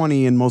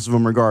 20 and most of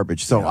them are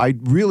garbage. So I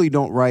really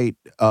don't write,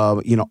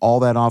 all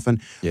that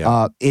often.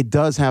 Yeah. It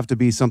does have to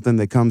be something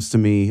that comes to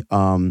me.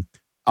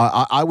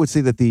 I would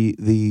say that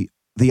the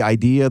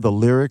idea, the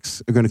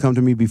lyrics are going to come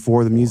to me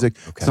before the music.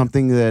 Okay.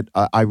 Something that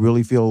I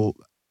really feel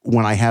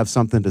when I have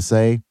something to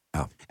say.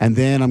 Yeah. And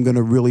then I'm going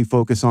to really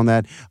focus on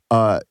that.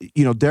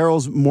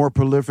 Daryl's more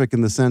prolific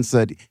in the sense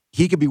that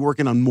he could be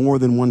working on more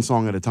than one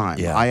song at a time.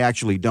 Yeah. I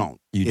actually don't.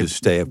 You just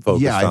stay focused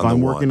on Yeah, if I'm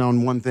the working one.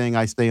 on one thing,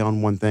 I stay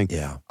on one thing.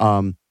 Yeah.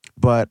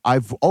 But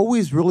I've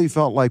always really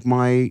felt like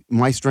my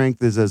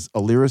strength is as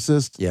a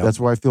lyricist. Yeah. That's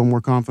where I feel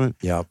more confident.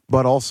 Yeah.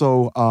 But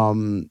also,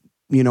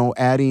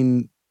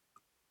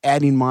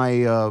 adding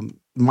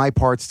my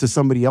parts to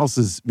somebody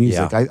else's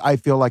music. Yeah. I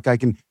feel like I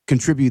can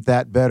contribute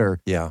that better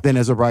Yeah. than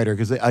as a writer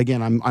because,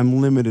 again,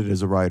 I'm limited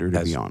as a writer,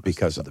 to be honest.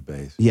 Because of the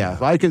bass. Yeah,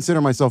 so I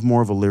consider myself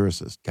more of a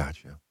lyricist.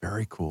 Gotcha.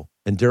 Very cool.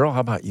 And Daryl,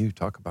 how about you?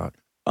 Talk about.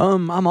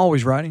 I'm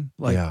always writing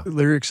Yeah.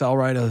 lyrics. I'll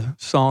write a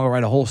song, I'll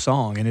write a whole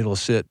song, and it'll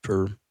sit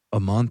for a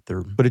month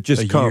or But it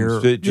just a comes.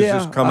 year. It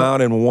just come out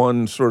in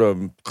one sort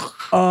of.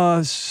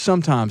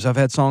 Sometimes I've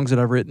had songs that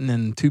I've written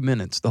in 2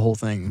 minutes. The whole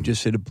thing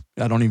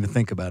I don't even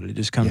think about it. It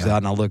just comes out,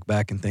 and I look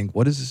back and think,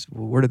 "What is this?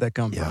 Where did that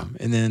come from?"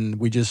 And then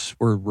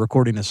we're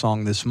recording a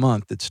song this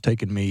month. It's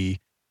taken me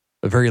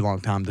a very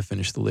long time to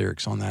finish the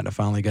lyrics on that. I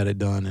finally got it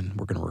done, and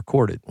we're going to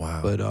record it.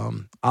 Wow. But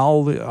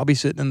I'll be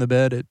sitting in the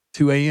bed at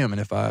 2 a.m.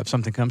 and if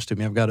something comes to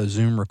me, I've got a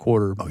Zoom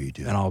recorder. Oh, you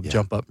do. And I'll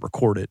jump up,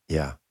 record it.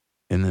 Yeah.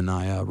 And then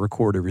I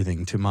record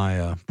everything to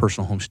my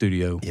personal home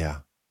studio.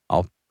 Yeah.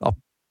 I'll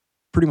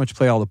pretty much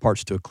play all the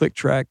parts to a click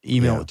track,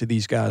 email it to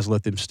these guys,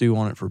 let them stew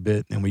on it for a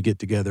bit, and we get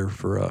together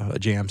for a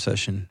jam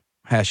session,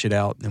 hash it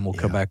out, and then we'll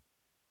come back.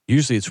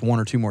 Usually it's 1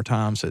 or 2 more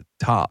times at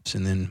tops,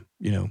 and then,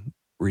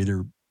 we're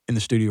either in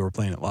the studio or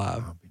playing it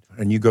live.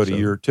 And you go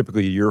to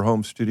typically your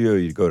home studio,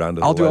 you go down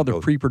to I'll do all Lead the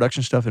Belly?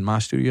 pre-production stuff in my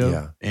studio,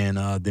 Yeah. and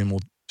then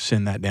we'll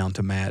send that down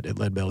to Matt at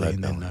Lead Belly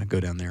and then go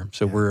down there.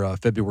 So we're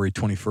February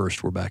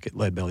 21st, we're back at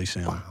Lead Belly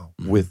Sound. Wow.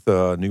 With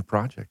a new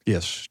project.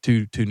 Yes,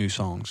 two new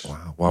songs.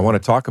 Wow. Well, I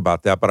want to talk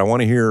about that, but I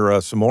want to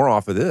hear some more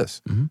off of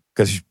this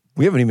because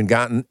you haven't even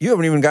gotten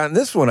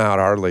this one out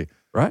hardly.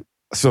 Right.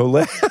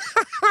 So,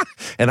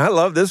 and I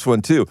love this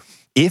one too.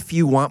 If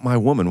You Want My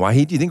Woman. Why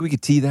do you think we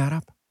could tee that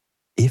up?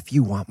 If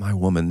You Want My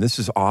Woman. This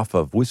is off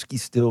of Whiskey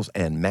Stills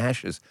and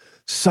Mash's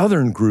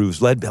Southern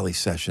Grooves Lead Belly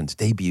Sessions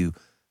debut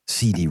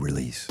CD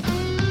release.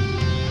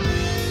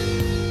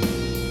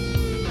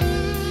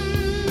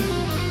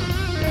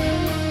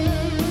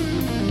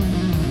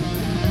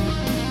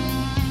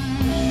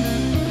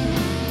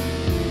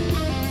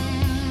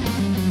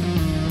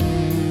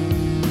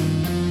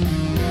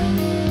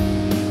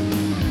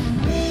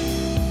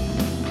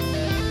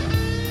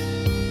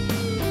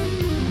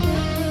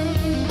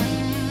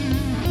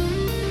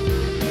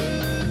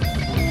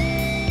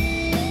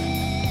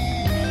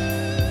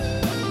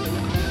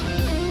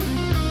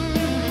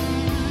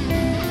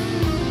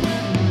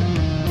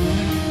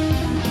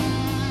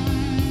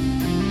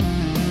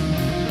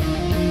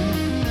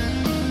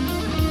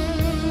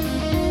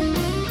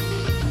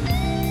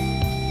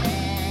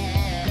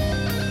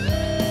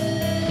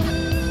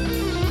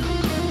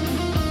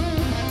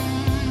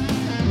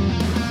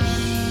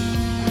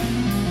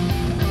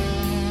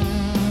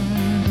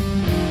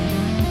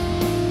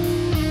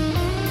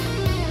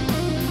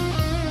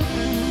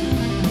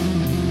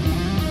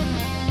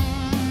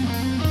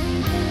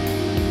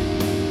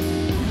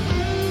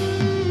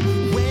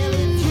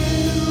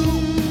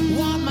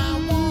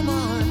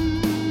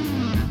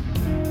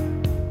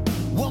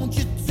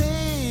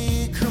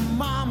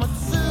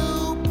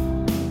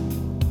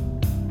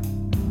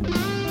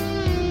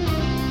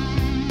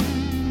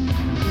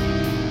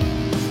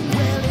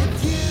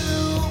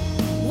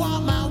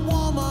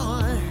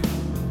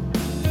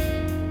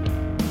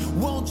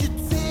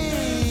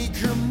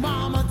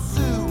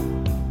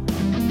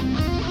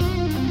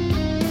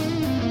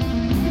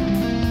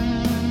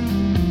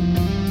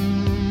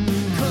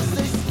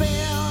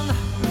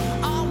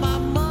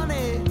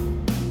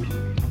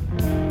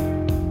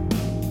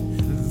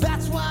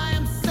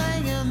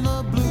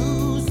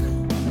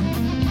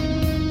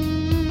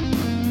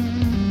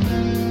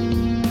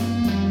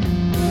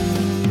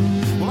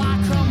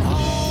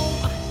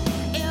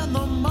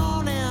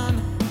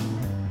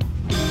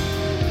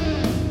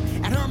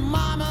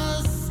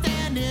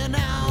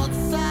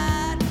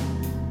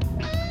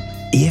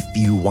 If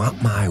You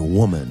Want My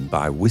Woman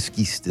by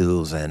Whiskey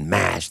Stills and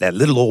Mash, that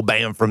little old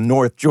band from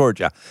North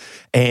Georgia.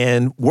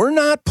 And we're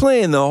not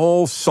playing the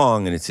whole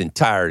song in its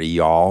entirety,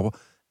 y'all,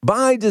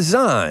 by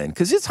design,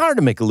 because it's hard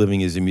to make a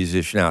living as a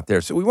musician out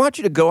there. So we want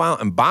you to go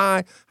out and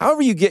buy,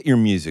 however you get your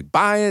music,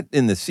 buy it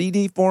in the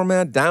CD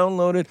format,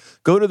 download it,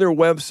 go to their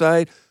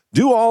website,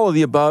 do all of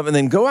the above, and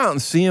then go out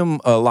and see them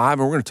live.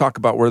 And we're going to talk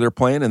about where they're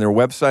playing and their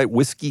website,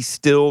 Whiskey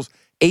Stills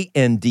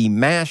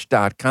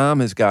andmash.com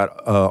has got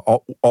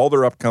all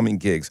their upcoming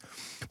gigs.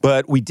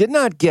 But we did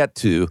not get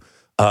to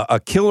a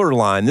killer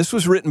line. This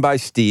was written by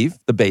Steve,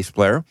 the bass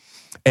player.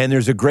 And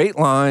there's a great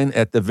line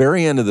at the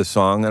very end of the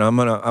song, and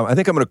I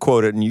think I'm gonna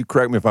quote it, and you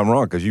correct me if I'm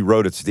wrong, because you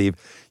wrote it, Steve.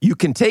 You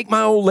can take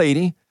my old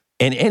lady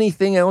and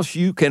anything else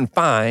you can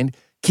find,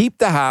 keep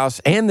the house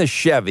and the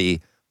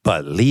Chevy,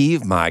 but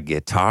leave my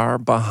guitar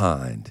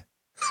behind.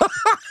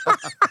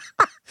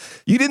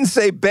 You didn't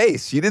say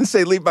bass. You didn't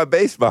say leave my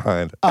bass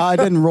behind. I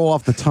didn't roll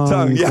off the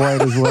tongue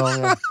quite as well.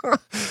 Yeah.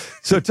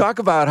 So talk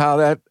about how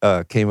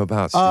that came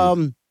about,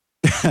 Steve.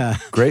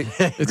 Great.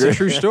 It's a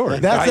true story.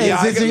 It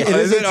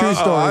is a true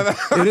story.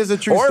 It is a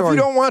true story. Or if you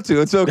don't want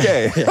to, it's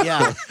okay.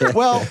 Yeah.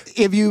 Well,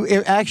 if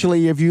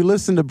you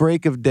listen to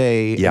Break of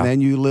Day and then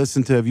you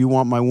listen to If You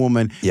Want My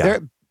Woman,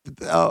 If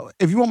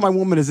You Want My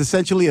Woman is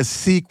essentially a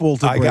sequel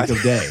to Break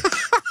of Day.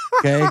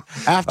 Okay.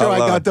 After I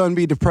got done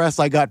being depressed,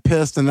 I got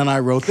pissed, and then I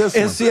wrote this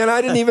one. And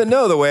I didn't even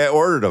know the way I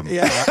ordered them.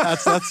 Yeah,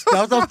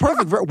 that was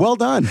perfect. Well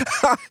done.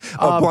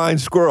 A blind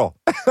squirrel.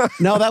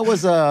 No, that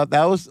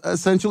was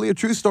essentially a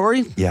true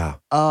story. Yeah.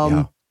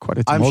 Quite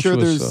a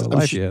tumultuous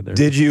life you had there.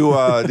 Did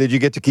you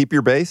get to keep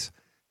your bass?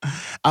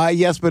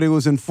 Yes, but it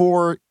was in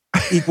 4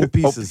 equal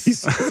pieces.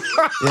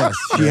 Yes,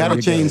 she had a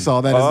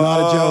chainsaw. That is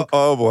not a joke.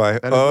 Oh boy.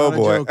 Oh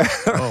boy.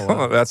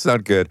 Wow. That's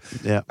not good.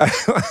 Yeah.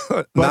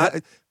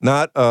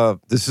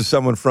 This is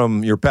someone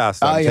from your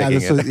past.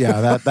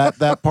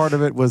 That part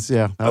of it was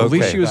Okay. At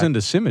least she was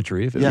into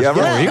symmetry. If it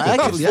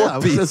was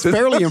it's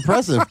fairly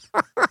impressive.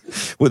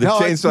 With a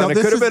chainsaw, and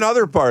it could have been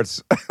other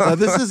parts.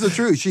 This is the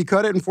truth. She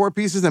cut it in 4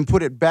 pieces and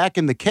put it back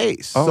in the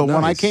case. So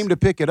when I came to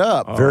pick it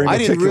up, I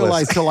didn't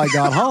realize till I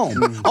got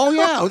home. Oh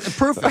yeah, it's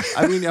perfect.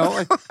 I mean,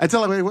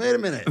 until I wait a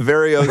minute.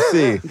 Very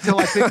OC. Until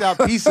I picked out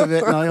a piece of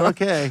it, and I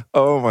okay.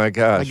 Oh my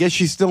gosh. I guess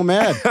she's still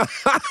mad.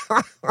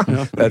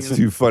 That's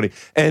too funny.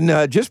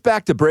 And just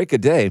back to Break a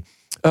Day,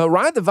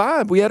 Ride the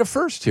Vibe, we had a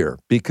first here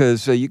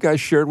because you guys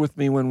shared with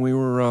me when we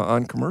were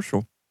on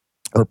commercial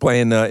or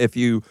playing If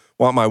You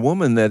Want My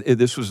Woman that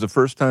this was the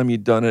first time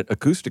you'd done it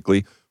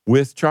acoustically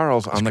with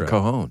Charles on the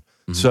cajon.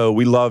 Mm-hmm. So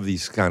we love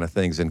these kind of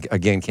things. And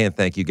again, can't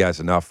thank you guys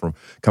enough for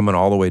coming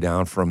all the way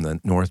down from the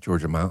North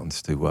Georgia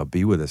mountains to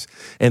be with us.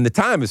 And the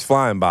time is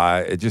flying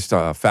by. It's just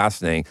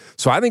fascinating.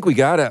 So I think we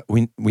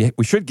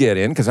should get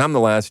in because I'm the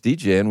last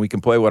DJ and we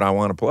can play what I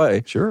want to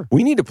play. Sure.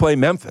 We need to play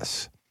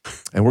Memphis.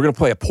 And we're going to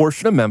play a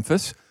portion of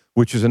Memphis,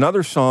 which is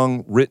another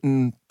song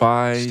written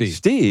by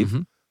Steve.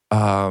 Mm-hmm.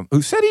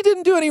 Who said he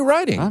didn't do any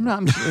writing?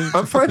 I'm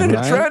finding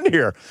a trend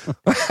here.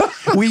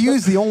 We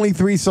use the only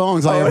 3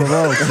 songs I ever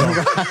wrote. So.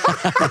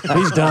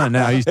 He's done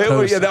now. He's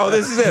toast.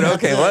 This is it.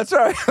 Okay, well, that's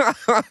all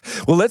right.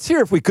 Well, let's hear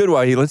if we could,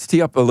 let's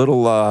tee up a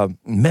little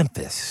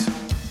Memphis.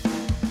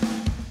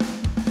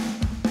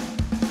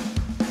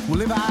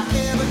 Well, if I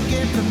ever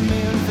get to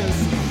Memphis,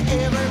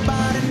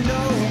 everybody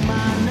know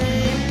my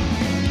name.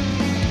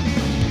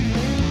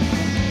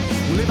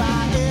 Well, if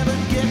I ever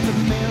get to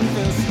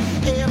Memphis,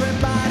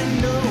 everybody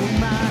know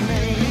my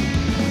name.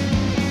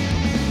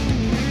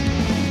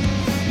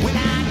 When I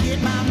get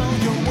my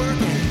mojo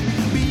working,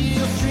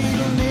 Beale Street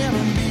will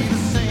never be the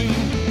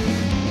same.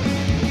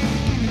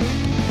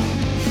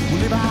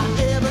 Well, if I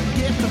ever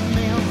get to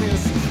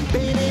Memphis,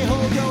 baby,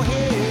 hold your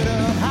head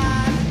up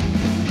high.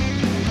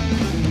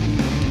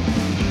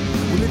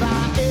 Well, if I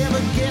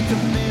ever get to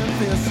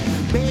Memphis,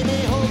 baby,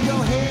 hold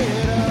your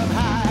head up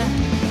high.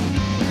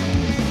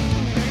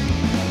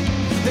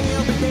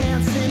 They'll be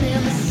dancing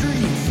in the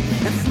streets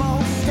and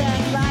smokestack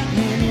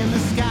lightning in the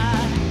sky.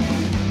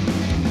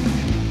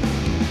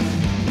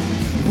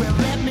 Well,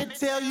 let me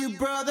tell you,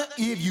 brother,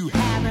 if you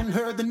haven't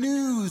heard the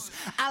news,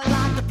 I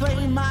like to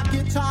play my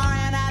guitar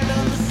and I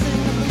love to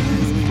sing the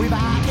blues. If I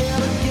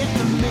ever get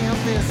to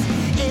Memphis,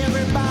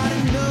 everybody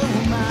know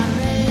my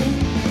name.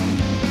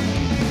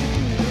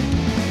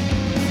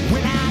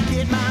 When I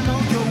get my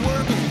mojo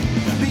working,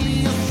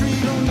 Beale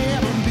Street will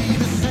never be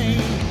the same.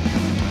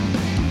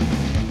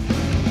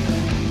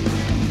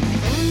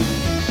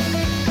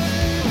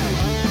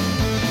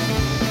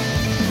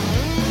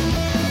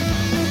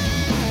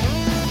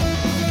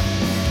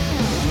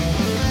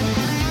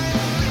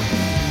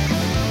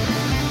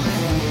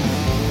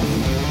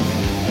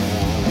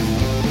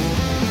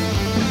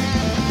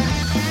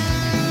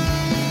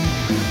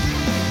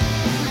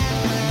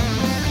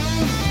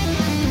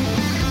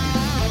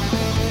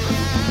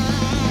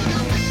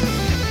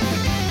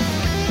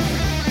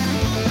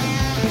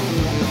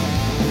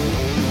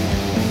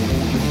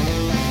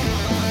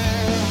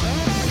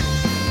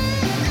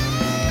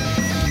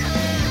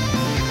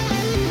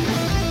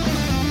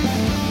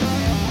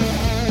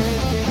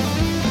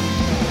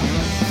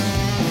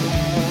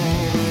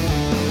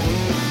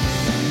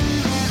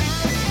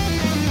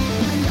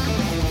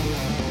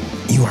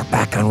 You are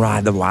back on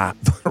Ride the Vibe.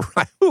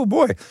 Oh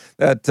boy,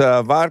 that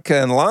vodka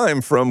and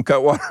lime from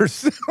Cutwater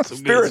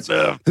Spirits.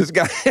 This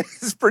guy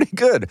is pretty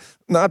good.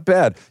 Not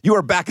bad. You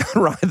are back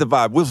on Ride the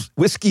Vibe.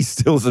 Whiskey,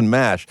 Stills, and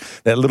Mash,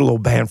 that little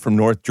old band from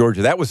North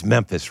Georgia. That was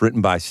Memphis,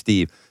 written by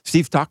Steve.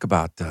 Steve, talk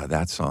about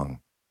that song.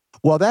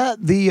 Well,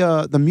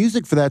 the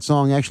music for that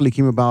song actually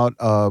came about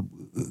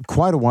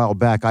quite a while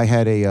back. I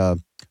had a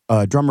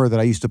drummer that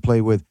I used to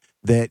play with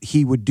that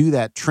he would do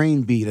that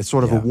train beat as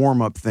sort of a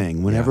warm-up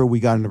thing. Whenever we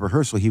got into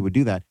rehearsal, he would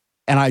do that.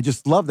 And I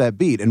just loved that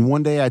beat. And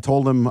one day I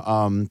told him,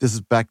 this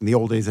is back in the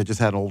old days, I just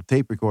had an old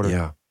tape recorder.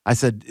 Yeah. I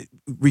said,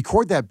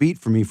 record that beat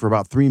for me for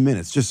about 3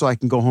 minutes, just so I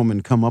can go home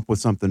and come up with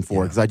something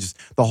for it. Because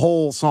the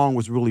whole song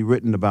was really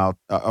written about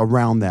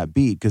around that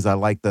beat, because I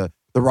like the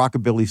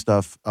rockabilly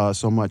stuff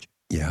so much.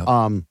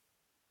 Yeah.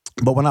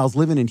 But when I was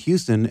living in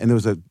Houston, and there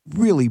was a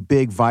really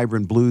big,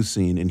 vibrant blues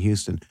scene in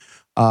Houston,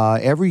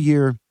 every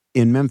year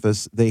in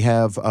Memphis, they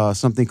have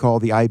something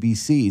called the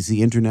IBCs,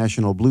 the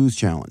International Blues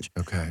Challenge.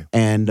 Okay.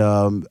 And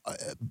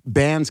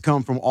bands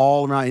come from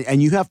all around,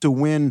 and you have to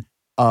win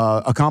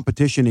a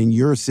competition in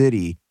your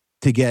city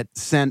to get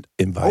sent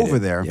over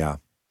there. Yeah.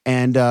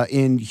 And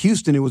in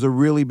Houston, it was a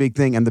really big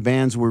thing, and the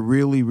bands were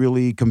really,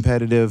 really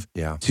competitive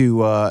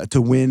to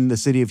win the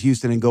city of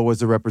Houston and go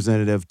as a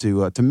representative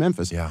to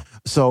Memphis. Yeah.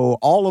 So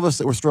all of us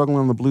that were struggling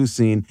on the blues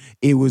scene,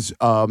 it was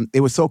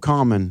so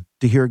common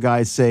to hear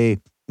guys say,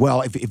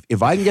 well,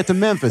 if I can get to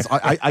Memphis,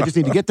 I just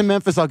need to get to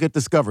Memphis, I'll get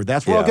discovered.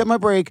 That's where I'll get my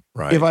break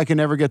if I can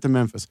ever get to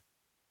Memphis.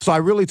 So I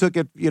really took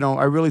it,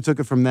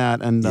 from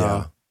that, and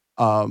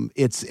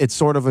it's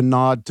sort of a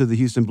nod to the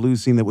Houston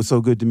blues scene that was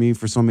so good to me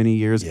for so many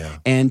years,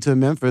 and to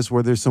Memphis,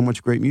 where there's so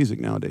much great music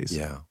nowadays.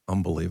 Yeah,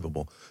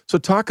 unbelievable. So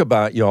talk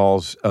about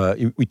y'all's,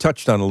 we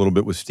touched on a little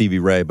bit with Stevie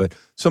Ray, but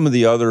some of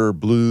the other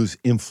blues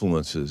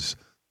influences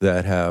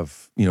that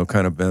have,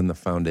 kind of been the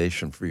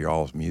foundation for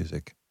y'all's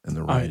music and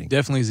the writing.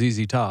 Definitely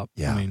ZZ Top.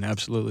 Yeah. I mean,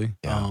 absolutely.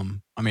 Yeah.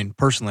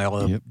 Personally, I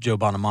love Joe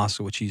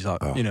Bonamassa, which he's,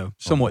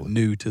 somewhat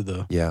new to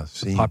the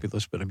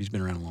populace, but he's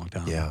been around a long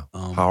time. Yeah,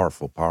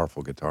 powerful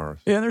guitarist.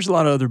 Yeah, and there's a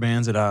lot of other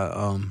bands that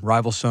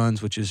Rival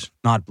Sons, which is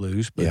not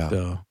blues, but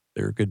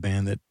they're a good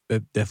band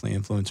that definitely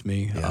influenced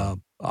me. Yeah.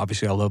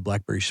 Obviously, I love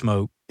Blackberry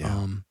Smoke.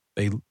 Yeah.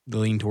 They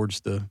lean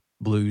towards the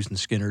blues and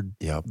Skinner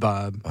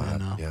vibe,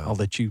 and I'll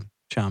let you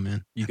chime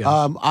in. You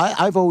guys.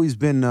 I've always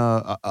been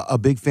a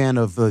big fan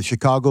of the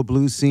Chicago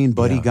blues scene.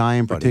 Buddy Guy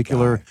in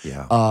particular.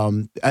 Guy. Yeah.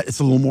 It's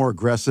a little more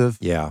aggressive.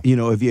 Yeah.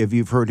 If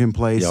you've heard him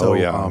play.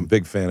 I'm a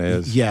big fan of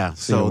his. Yeah.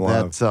 So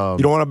that's you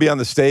don't want to be on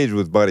the stage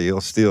with Buddy.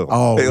 He'll steal.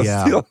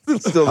 He'll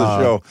steal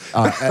the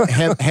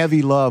show.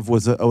 Heavy Love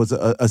was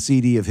a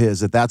CD of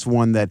his. That's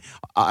one that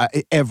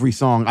every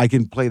song I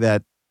can play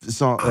that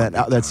song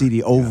that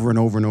CD over and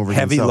over and over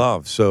again. Heavy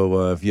Love.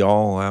 So if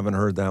y'all haven't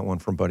heard that one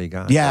from Buddy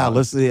Guy,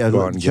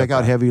 check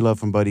out Heavy Love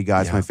from Buddy Guy.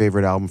 It's my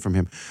favorite album from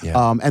him.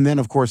 Yeah. And then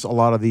of course a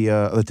lot of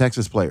the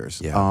Texas players.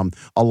 Yeah.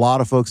 A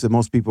lot of folks that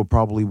most people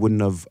probably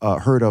wouldn't have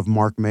heard of.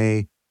 Mark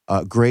May,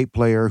 great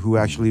player who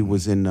actually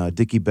was in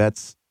Dickie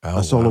Betts,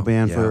 a solo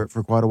band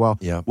for quite a while.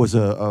 Yeah. Was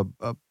a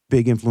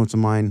big influence of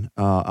mine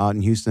out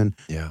in Houston.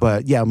 Yeah.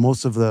 But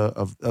most of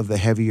the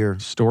heavier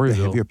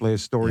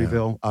players,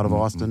 Storyville out of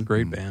Austin.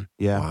 Great band.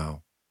 Yeah.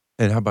 Wow.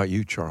 And how about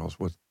you, Charles?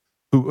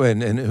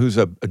 Who's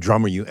a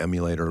drummer you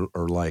emulate or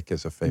like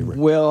as a favorite?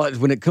 Well,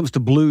 when it comes to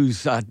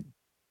blues, I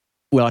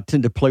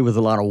tend to play with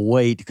a lot of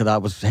weight because I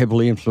was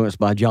heavily influenced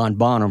by John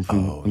Bonham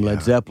from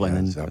Led Zeppelin,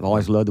 and I've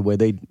always loved the way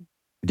they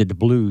did the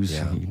blues.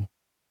 Yeah.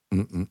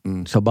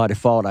 So by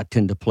default, I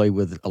tend to play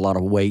with a lot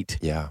of weight.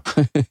 Yeah.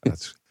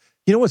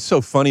 You know what's so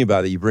funny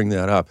about it? You bring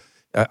that up.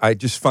 I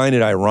just find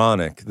it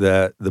ironic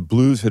that the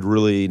blues had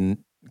really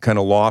kind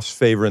of lost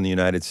favor in the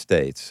United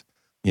States.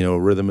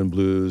 Rhythm and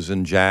blues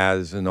and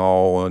jazz and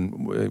all,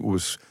 and it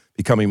was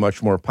becoming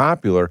much more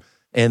popular.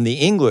 And the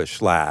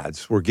English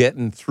lads were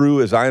getting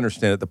through, as I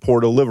understand it, the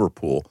Port of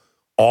Liverpool,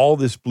 all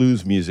this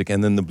blues music,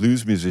 and then the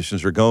blues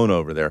musicians are going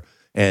over there.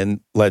 And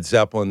Led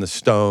Zeppelin, the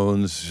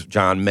Stones,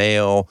 John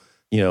Mayall,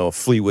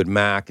 Fleetwood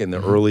Mac in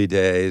the early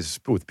days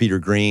with Peter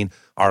Green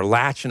are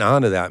latching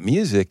onto that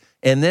music,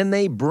 and then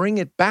they bring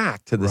it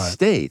back to the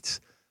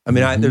States. I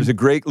mean, there's a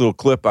great little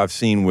clip I've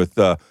seen with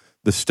the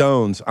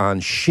Stones on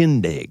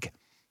Shindig.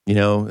 They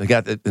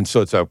got that, and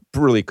so it's a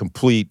really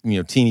complete,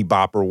 teeny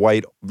bopper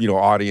white,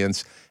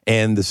 audience,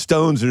 and the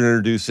Stones are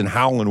introducing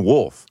Howlin'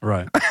 Wolf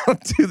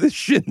to the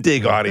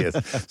Shindig audience.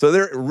 So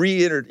they're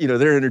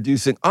they're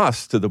introducing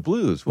us to the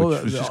blues,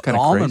 which was just kind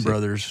of crazy. Allman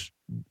Brothers,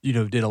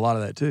 did a lot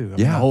of that too.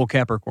 The whole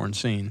Capricorn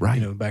scene,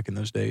 back in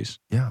those days.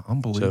 Yeah,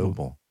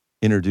 unbelievable.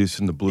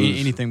 Introducing the blues.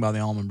 Anything by the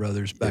Allman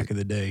Brothers back in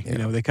the day.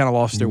 They kind of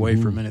lost their way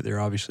for a minute there,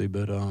 obviously,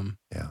 but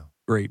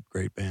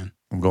great band.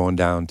 I'm going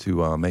down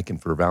to Macon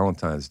for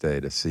Valentine's Day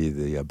to see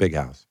the Big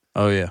House.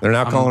 Oh, yeah. They're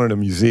not calling it a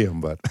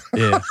museum, but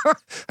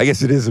I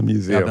guess it is a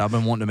museum. I've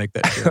been wanting to make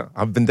that trip.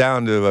 I've been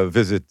down to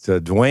visit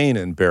Dwayne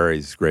and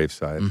Barry's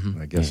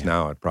gravesite. I guess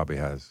now it probably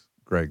has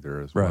Greg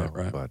there as well.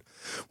 Right. But,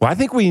 I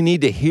think we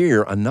need to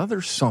hear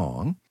another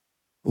song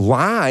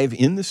live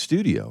in the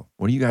studio.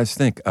 What do you guys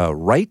think?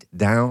 Right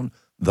Down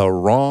the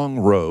Wrong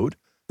Road.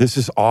 This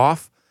is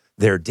off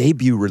their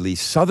debut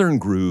release, Southern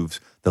Grooves,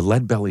 The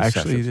Lead Belly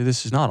Actually, Sessions.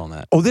 this is not on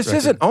that. Oh, this record.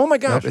 isn't? Oh, my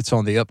gosh. Nope, it's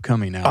on the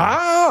upcoming album.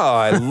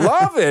 I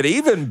love it.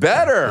 Even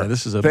better. Yeah,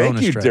 this is a Thank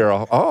bonus you, track.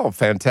 Daryl. Oh, Yeah,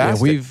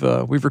 fantastic.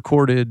 we've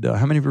recorded.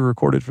 How many have we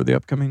recorded for the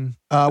upcoming?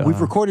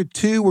 We've recorded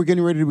 2. We're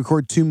getting ready to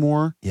record 2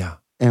 more. Yeah.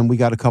 And we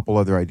got a couple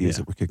other ideas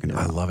that we're kicking I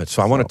around. love it.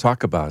 So I want to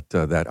talk about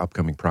that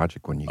upcoming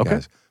project when you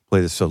guys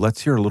play this. So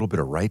let's hear a little bit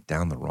of Right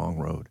Down the Wrong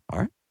Road. All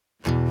right.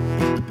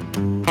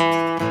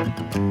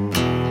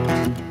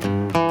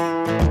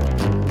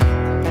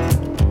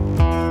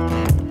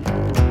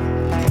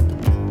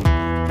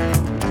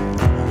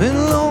 Been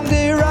a long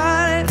day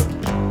riding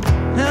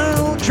down an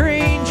old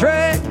train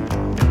track.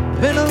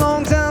 Been a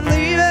long time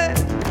leaving.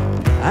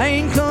 I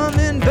ain't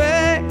coming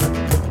back.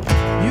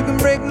 You can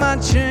break my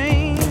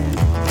chain.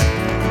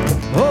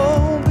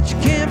 Oh, but you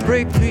can't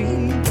break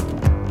me.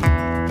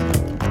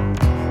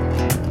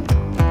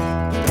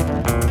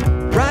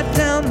 Right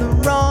down the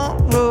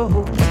wrong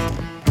road.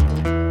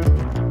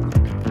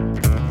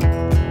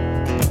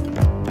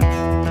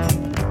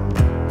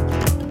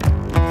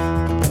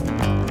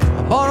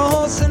 I bought a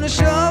horse and a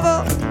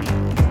shovel,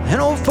 an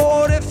old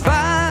 45.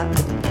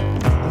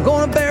 I'm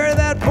gonna bury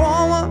that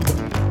woman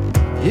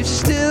if she's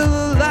still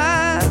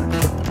alive.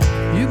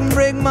 You can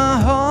break my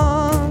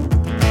heart,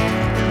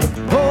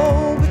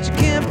 oh, but you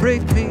can't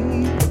break me.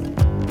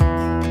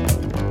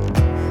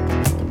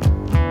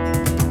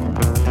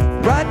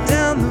 Right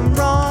down the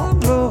wrong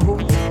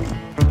road.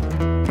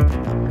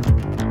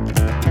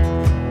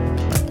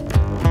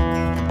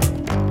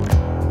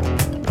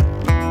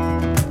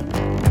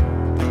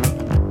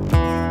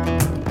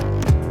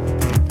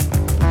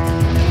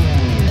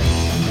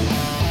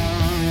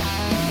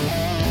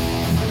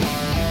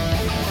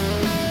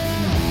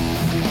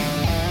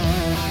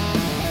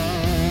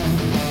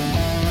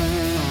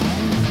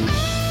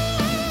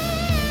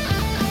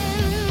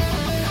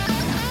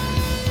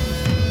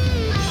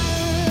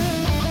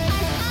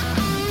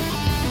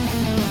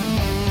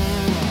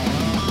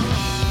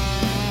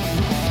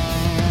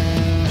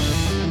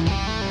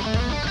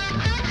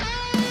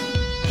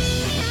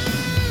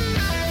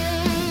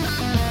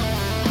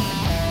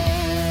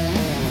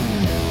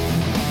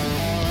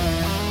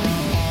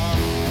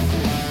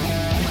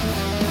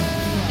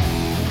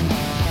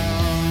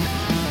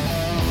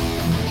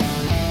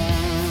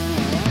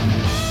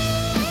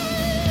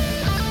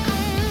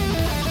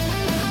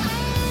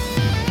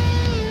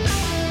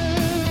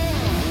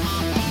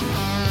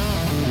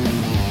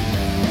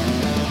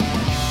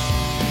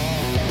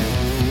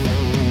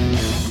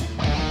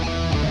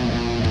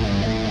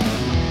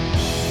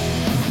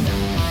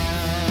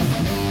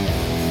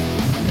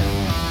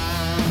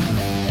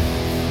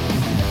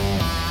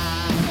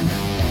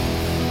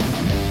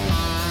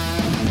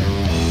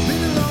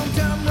 Been a long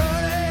time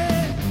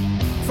running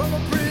from a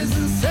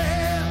prison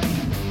cell.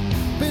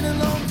 Been a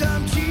long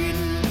time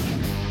cheating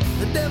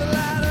the devil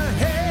out of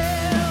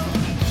hell.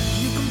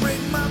 You can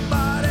break my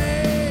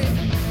body,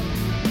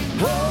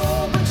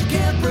 oh, but you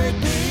can't break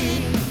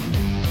me.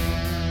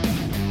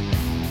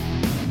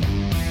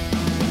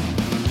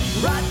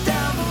 Right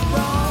down the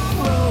wrong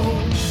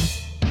road.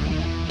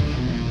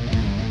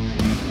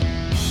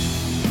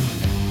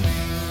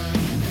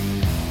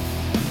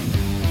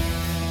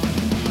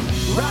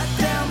 Right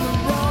down the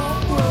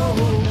wrong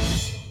road.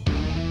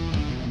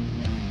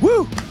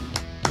 Woo!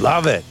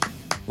 Love it.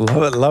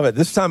 Love it. Love it.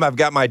 This time I've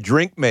got my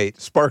drink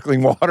mate,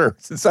 sparkling water.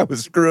 Since I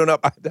was screwing up,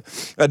 I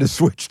had to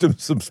switch to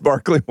some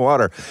sparkling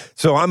water.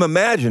 So I'm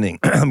imagining,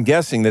 I'm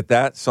guessing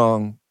that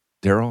song,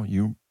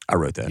 Daryl, I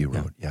wrote that. you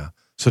wrote. Yeah.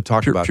 So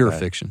talk about Pure that.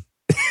 fiction.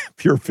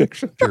 Pure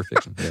fiction. Pure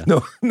fiction. Yeah.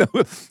 No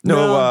it's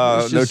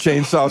just-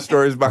 chainsaw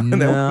stories behind that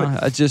No, one.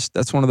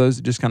 that's one of those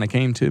that just kind of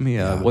came to me.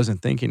 I Yeah.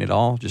 wasn't thinking at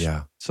all. Just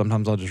Yeah.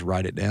 sometimes I'll just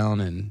write it down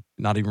and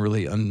not even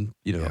really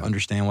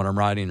understand what I'm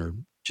writing, or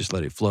just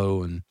let it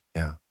flow. And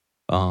Yeah.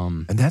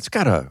 um, And that's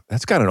got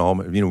an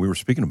Almond, we were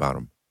speaking about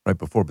them right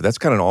before, but that's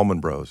got an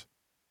Almond Bros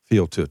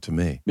feel to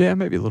me. yeah,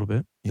 maybe a little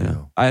bit. You Yeah,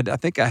 know. I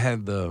think I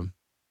had the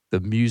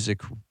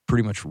music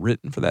pretty much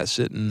written for that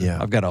sitting. Yeah.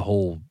 I've got a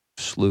whole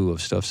slew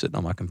of stuff sitting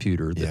on my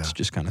computer that's Yeah.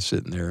 just kind of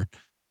sitting there,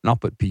 and I'll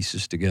put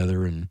pieces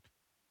together, and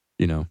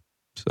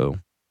so.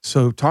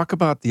 So talk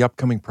about the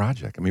upcoming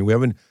project. I mean, you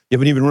haven't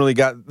even really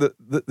got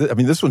I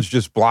mean, this one's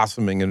just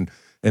blossoming and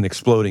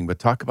exploding, but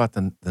talk about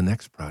the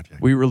next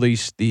project. We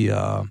released the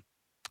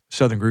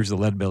Southern Grooves, the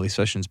Lead Belly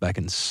Sessions, back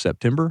in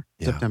September.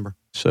 Yeah. September.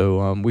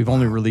 So we've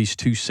only released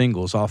 2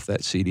 singles off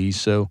that CD.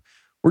 So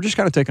we're just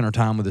kind of taking our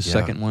time with the Yeah.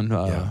 second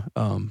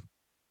one.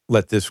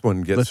 Let this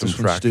one get Let some this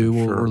one traction. stew.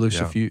 We'll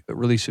sure.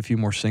 release a few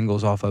more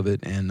singles off of it,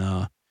 and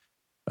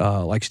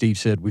like Steve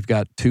said, we've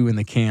got 2 in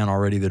the can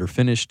already that are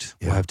finished.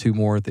 Yeah. We'll have 2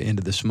 more at the end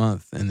of this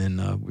month, and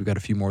then we've got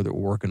a few more that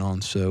we're working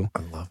on. So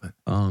I love it.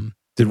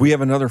 Did we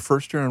have another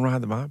first year on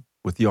Ride the Vibe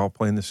with you all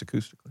playing this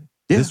acoustically?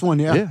 yeah, This one,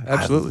 yeah.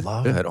 absolutely. I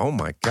love Yeah. it. Oh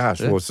my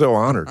gosh. Yeah. Well, so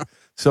honored.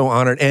 So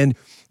honored. And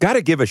got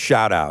to give a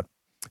shout out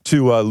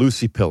to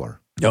Lucy Pillar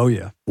Oh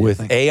yeah, with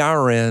thank you.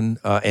 ARN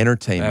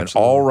Entertainment,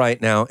 Absolutely. All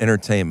Right Now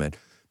Entertainment,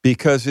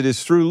 because it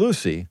is through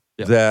Lucy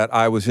Yeah. that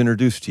I was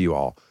introduced to you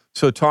all.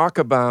 So talk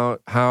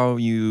about how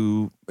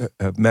you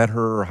have met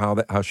her, or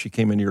how she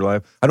came into your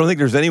life. I don't think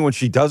there's anyone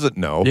she doesn't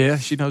know. Yeah,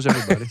 she knows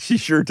everybody. She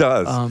sure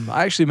does.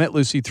 I actually met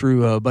Lucy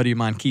through a buddy of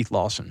mine, Keith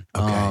Lawson,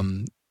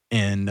 and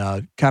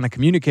kind of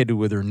communicated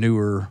with her, knew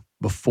her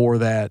before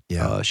that.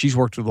 Yeah. She's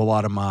worked with a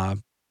lot of my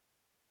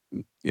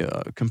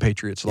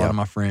compatriots, a lot of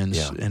my friends,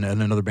 and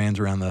other bands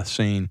around the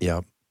scene. Yeah.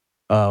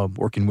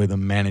 Working with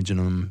them, managing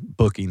them,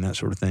 booking, that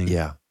sort of thing.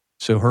 Yeah.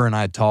 So her and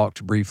I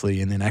talked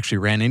briefly, and then actually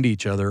ran into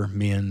each other.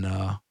 Me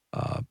and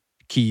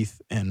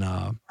Keith and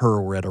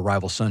her were at a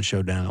Rival Sun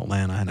show down in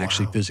Atlanta, and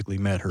actually physically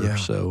met her. Yeah.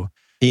 So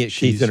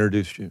Keith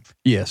introduced you.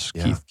 Yes,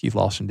 Keith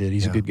Lawson did.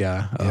 He's a good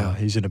guy.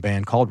 He's in a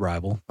band called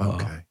Rival.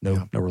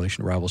 No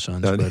relation to Rival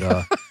Sons,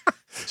 but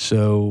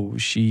so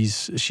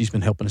she's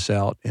been helping us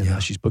out,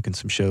 and she's booking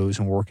some shows,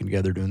 and we're working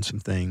together doing some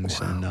things.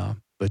 Wow. And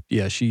but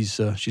yeah, she's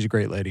a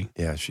great lady.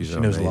 Yeah, she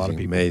knows a lot of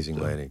people. Amazing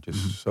lady,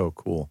 just so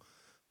cool.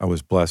 I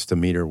was blessed to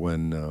meet her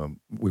when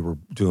we were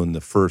doing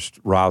the first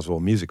Roswell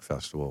Music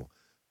Festival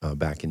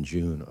back in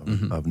June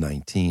of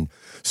 19.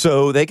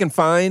 So they can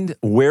find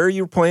where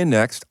you're playing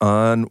next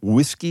on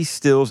Whiskey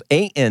Stills,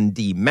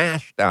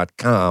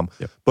 ANDMash.com.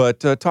 Yep.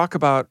 But talk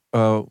about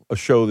a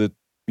show that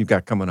you've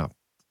got coming up.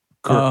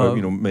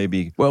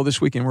 Maybe. Well,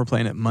 this weekend we're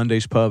playing at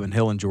Monday's Pub in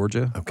Helen,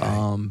 Georgia. Okay.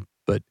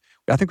 But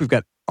I think we've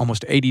got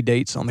almost 80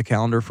 dates on the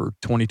calendar for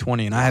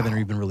 2020, and I haven't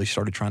even really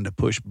started trying to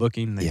push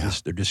booking.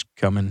 They're just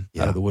coming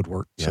out of the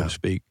woodwork, so to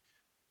speak.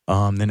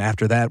 Then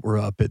after that, we're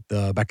up at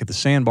back at the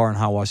Sandbar in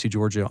Hiawassee,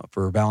 Georgia,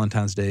 for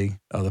Valentine's Day,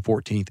 the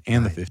 14th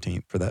and the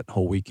 15th for that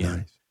whole weekend.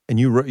 Nice. And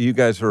you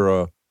guys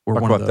are we're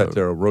one of the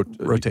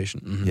rotation.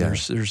 Mm-hmm. Yeah.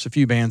 There's a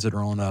few bands that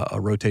are on a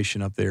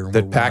rotation up there.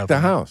 That pack the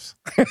house.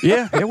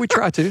 yeah, we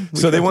try to.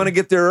 So they want to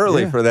get there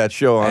early for that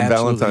show on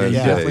Valentine's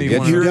Day.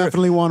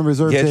 Definitely want to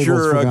reserve tables. Get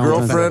your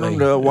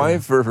girlfriend,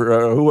 wife, or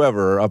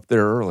whoever up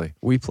there early.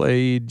 We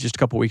played just a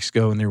couple weeks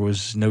ago, and there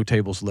was no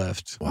tables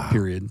left,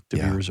 period, to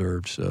be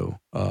reserved. So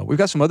we've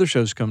got some other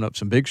shows coming up,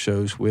 some big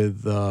shows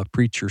with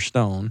Preacher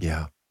Stone.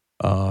 Yeah.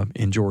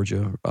 In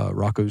Georgia,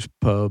 Rocco's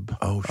Pub.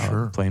 Oh,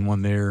 sure. Playing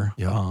one there.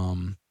 Yeah.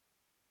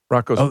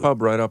 Rocco's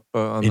Pub right up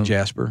in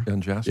Jasper. In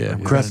Jasper. Yeah.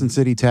 Crescent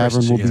City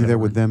Tavern will be there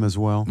with them as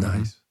well.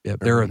 Nice. Yeah,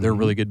 they're a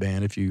really good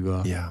band. If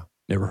you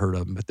never heard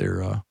of them, but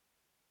they're a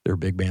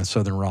big band,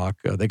 Southern rock.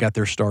 They got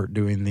their start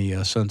doing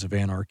the Sons of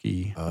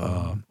Anarchy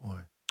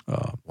soundtrack.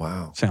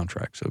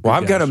 So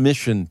I've got a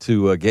mission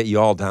to get you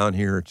all down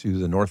here to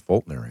the North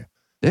Fulton area.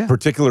 Yeah.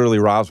 Particularly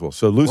Roswell.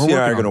 So Lucy and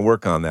I are going to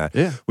work on that.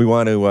 Yeah. We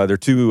want to, there are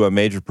two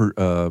major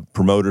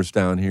promoters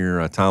down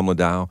here. Tom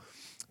Ladow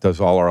does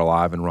all our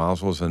Alive and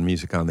Roswell's and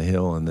Music on the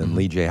Hill. And then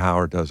Lee J.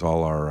 Howard does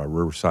all our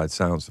Riverside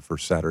Sounds the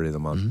first Saturday of the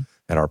month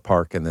at our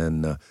park. And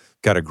then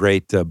got a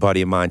great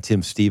buddy of mine,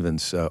 Tim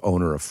Stevens,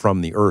 owner of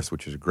From the Earth,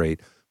 which is a great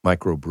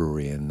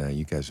microbrewery. And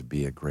you guys would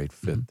be a great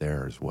fit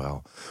there as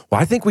well. Well,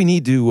 I think we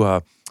need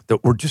to...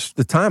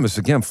 the time is,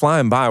 again,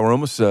 flying by. We're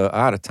almost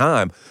out of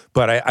time.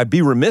 But I'd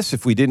be remiss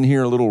if we didn't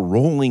hear a little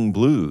Rolling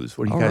Blues.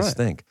 What do you guys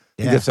think?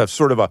 Yeah. I guess that's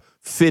sort of a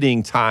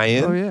fitting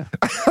tie-in. Oh, yeah.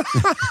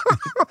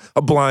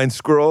 A Blind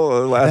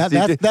Squirrel.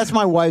 That's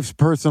my wife's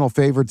personal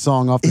favorite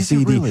song off the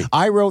CD. Really?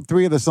 I wrote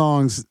 3 of the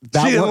songs. She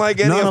didn't like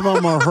any none of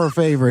them are her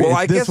favorite. Well,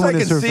 I guess I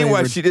can see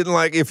why she didn't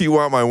like If You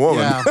Want My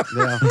Woman. Yeah,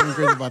 I'm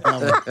crazy about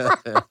that one.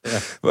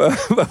 Well,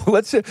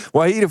 let's,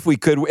 Wahid, if we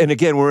could, and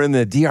again, we're in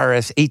the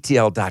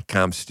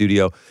DRSATL.com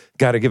studio.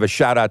 Got to give a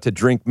shout out to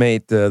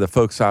Drinkmate, the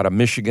folks out of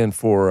Michigan,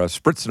 for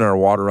spritzing our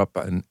water up,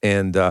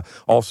 and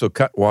also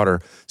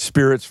Cutwater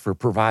Spirits for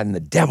providing the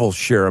Devil's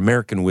Share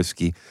American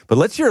whiskey. But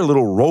let's hear a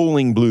little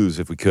Rolling Blues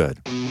if we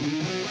could.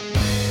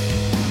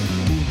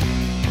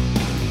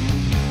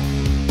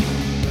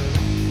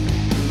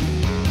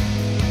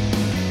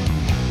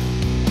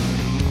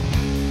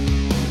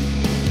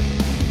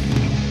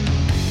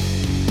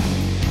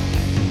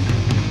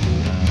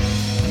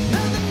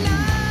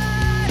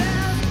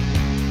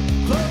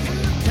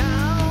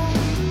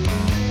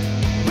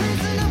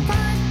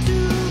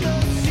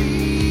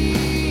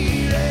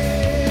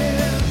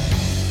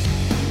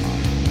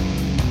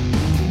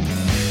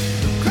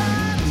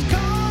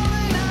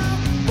 Calling out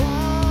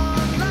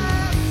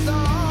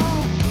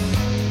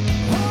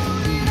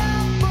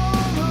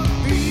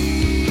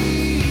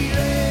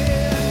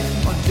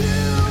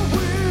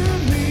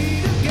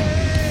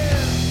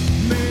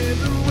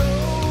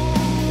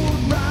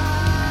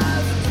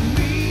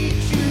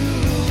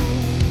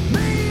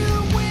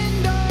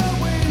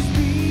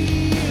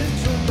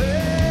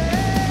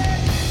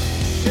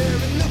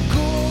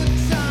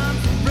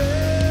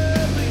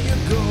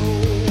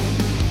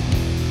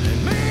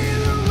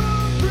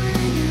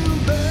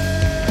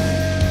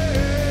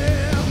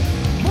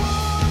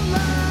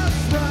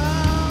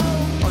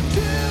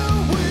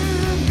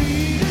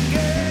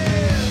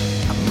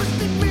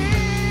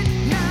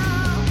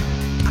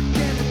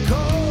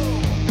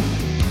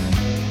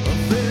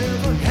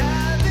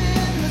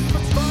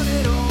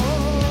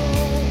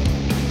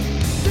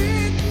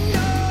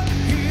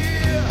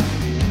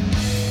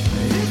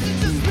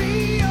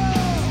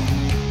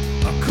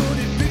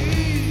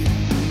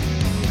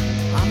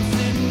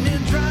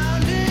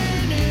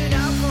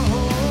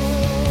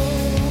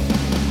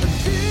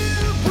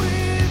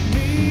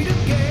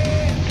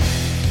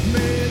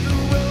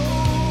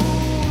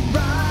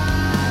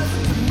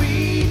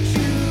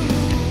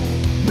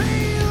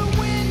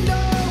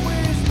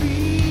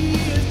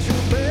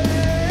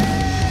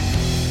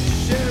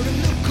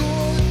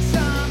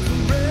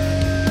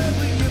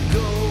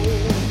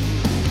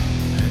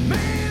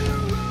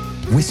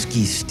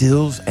Whiskey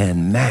Stills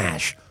and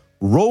Mash,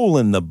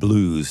 Rollin' the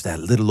Blues, that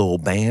little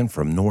old band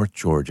from North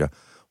Georgia.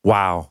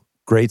 Wow,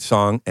 great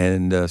song.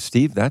 And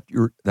Steve, that's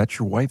your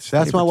wife's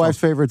favorite That's my wife's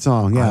favorite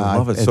song. Yeah, I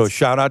love it. So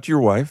shout out to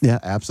your wife. Yeah,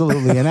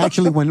 absolutely. And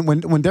actually, when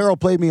Daryl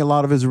played me a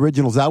lot of his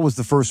originals, that was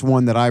the first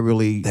one that I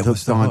really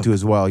hooked on to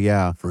as well.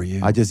 Yeah, for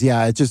you. I just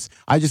got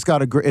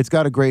it's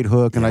got a great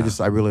hook, and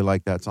I really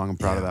like that song. I'm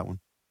proud of that one.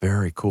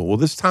 Very cool. Well,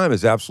 this time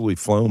has absolutely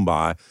flown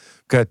by.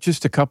 Got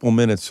just a couple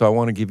minutes, so I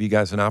want to give you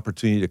guys an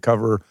opportunity to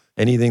cover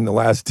anything the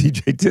last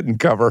DJ didn't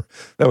cover.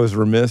 That was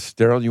remiss.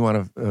 Daryl, you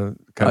want to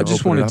I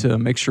just wanted to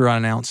make sure I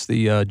announced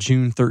the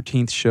June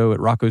 13th show at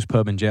Rocco's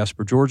Pub in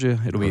Jasper, Georgia.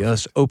 It'll be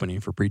us opening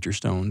for Preacher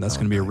Stone. That's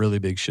going to be a really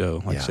big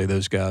show. Like I say,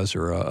 those guys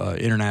are an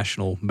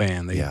international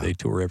band. They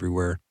tour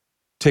everywhere.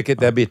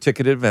 That'd be a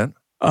ticketed event?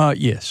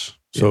 Yes.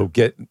 So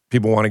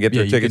people want to get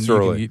their tickets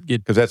early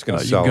because that's going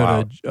to sell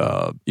out.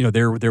 You can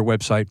go to their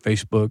website,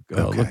 Facebook,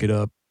 look it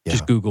up. Yeah.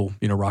 Just Google,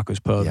 Rocco's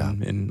Pub,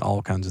 and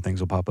all kinds of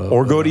things will pop up.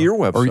 Or go to your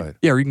website.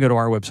 Or you can go to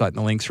our website, and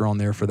the links are on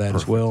there for that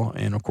as well.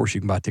 And, of course,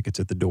 you can buy tickets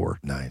at the door.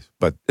 Nice.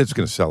 But it's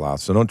going to sell out,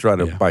 so don't try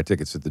to buy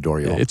tickets at the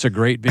door, y'all. It's a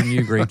great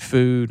venue, great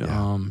food,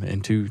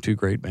 and two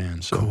great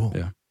bands. So, cool.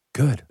 Yeah.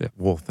 Good. Yeah.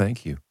 Well,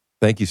 thank you.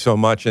 Thank you so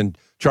much. And,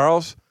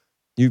 Charles,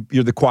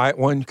 you're the quiet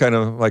one, kind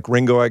of like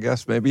Ringo, I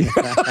guess, maybe.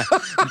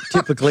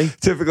 Typically.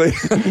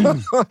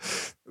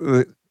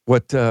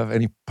 What,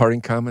 any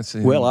parting comments?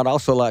 Well, I'd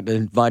also like to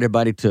invite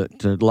everybody to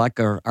like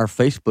our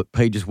Facebook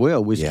page as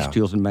well, Whiskey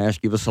Stills and Mash.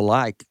 Give us a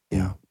like.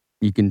 Yeah.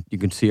 You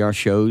can see our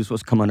shows,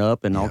 what's coming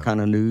up, and all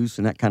kind of news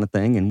and that kind of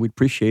thing. And we'd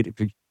appreciate it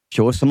if you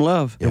show us some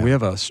love. Yeah, we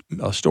have a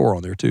store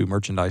on there, too,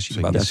 merchandise. You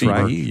can buy the CD.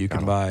 Right. You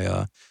can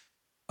buy...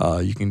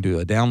 you can do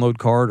a download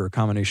card or a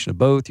combination of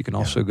both. You can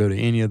also go to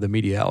any of the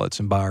media outlets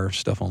and buy our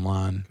stuff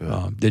online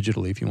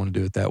digitally if you want to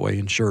do it that way,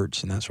 and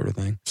shirts and that sort of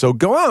thing. So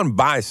go out and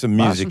buy some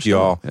music,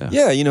 y'all.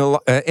 Yeah,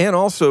 and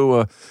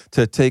also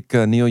to take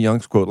Neil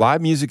Young's quote,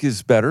 live music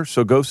is better,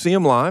 so go see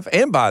him live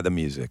and buy the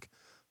music.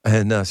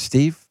 And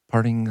Steve,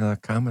 parting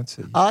comments?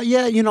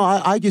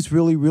 I just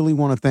really, really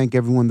want to thank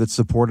everyone that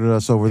supported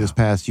us over this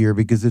past year,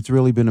 because it's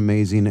really been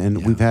amazing.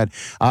 And we've had,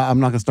 I'm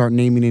not going to start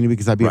naming any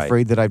because I'd be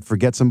afraid that I'd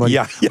forget somebody.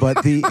 Yeah.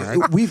 But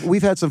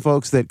we've had some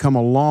folks that come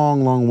a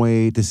long, long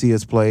way to see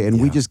us play, and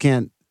we just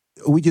can't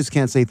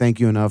say thank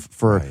you enough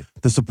for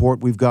the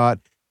support we've got.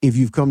 If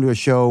you've come to a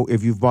show,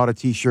 if you've bought a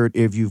T-shirt,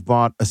 if you've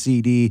bought a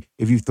CD,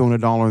 if you've thrown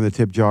 $1 in the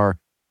tip jar,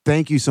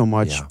 thank you so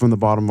much from the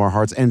bottom of our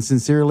hearts. And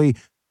sincerely,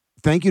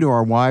 thank you to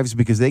our wives,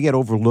 because they get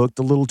overlooked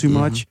a little too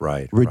much.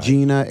 Right.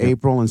 Regina,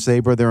 April, and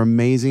Sabra, they're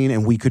amazing,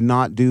 and we could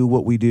not do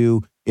what we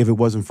do if it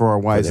wasn't for our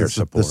wives and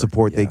the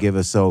support they give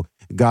us. So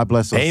God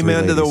bless us.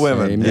 Amen to the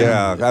women. Amen.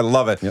 Yeah, I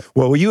love it. Yep.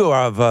 Well, you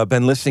have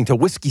been listening to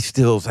Whiskey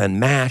Stills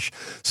and Mash,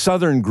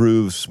 Southern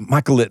Grooves,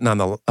 Michael Litton on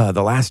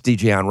the last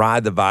DJ on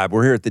Ride the Vibe.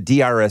 We're here at the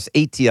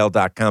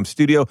DRSATL.com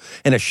studio,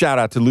 and a shout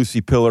out to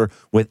Lucy Pillar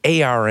with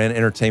ARN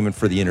Entertainment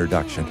for the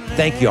introduction.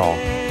 Thank you all.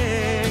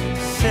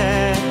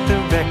 Set the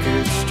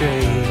record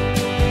straight.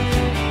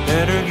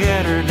 Better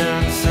get her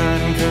done,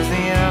 son, 'cause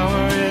the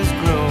hour is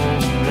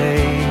grown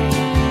late.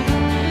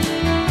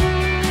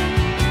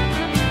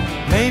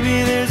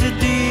 Maybe there's a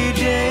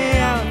DJ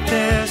out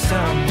there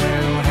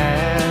somewhere who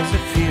has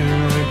a few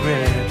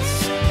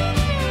regrets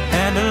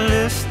and a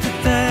list of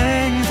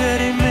things that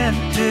he meant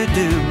to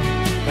do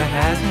but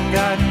hasn't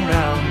gotten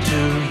round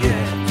to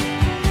yet.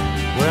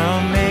 Well,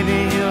 maybe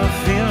he'll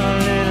feel a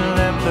little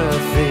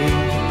empathy.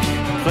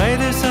 Play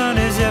this on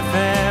his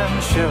FM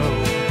show.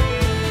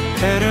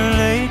 Better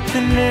late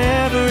than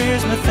never.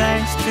 Here's my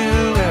thanks to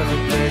whoever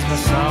plays my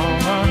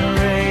song on the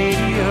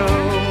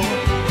radio.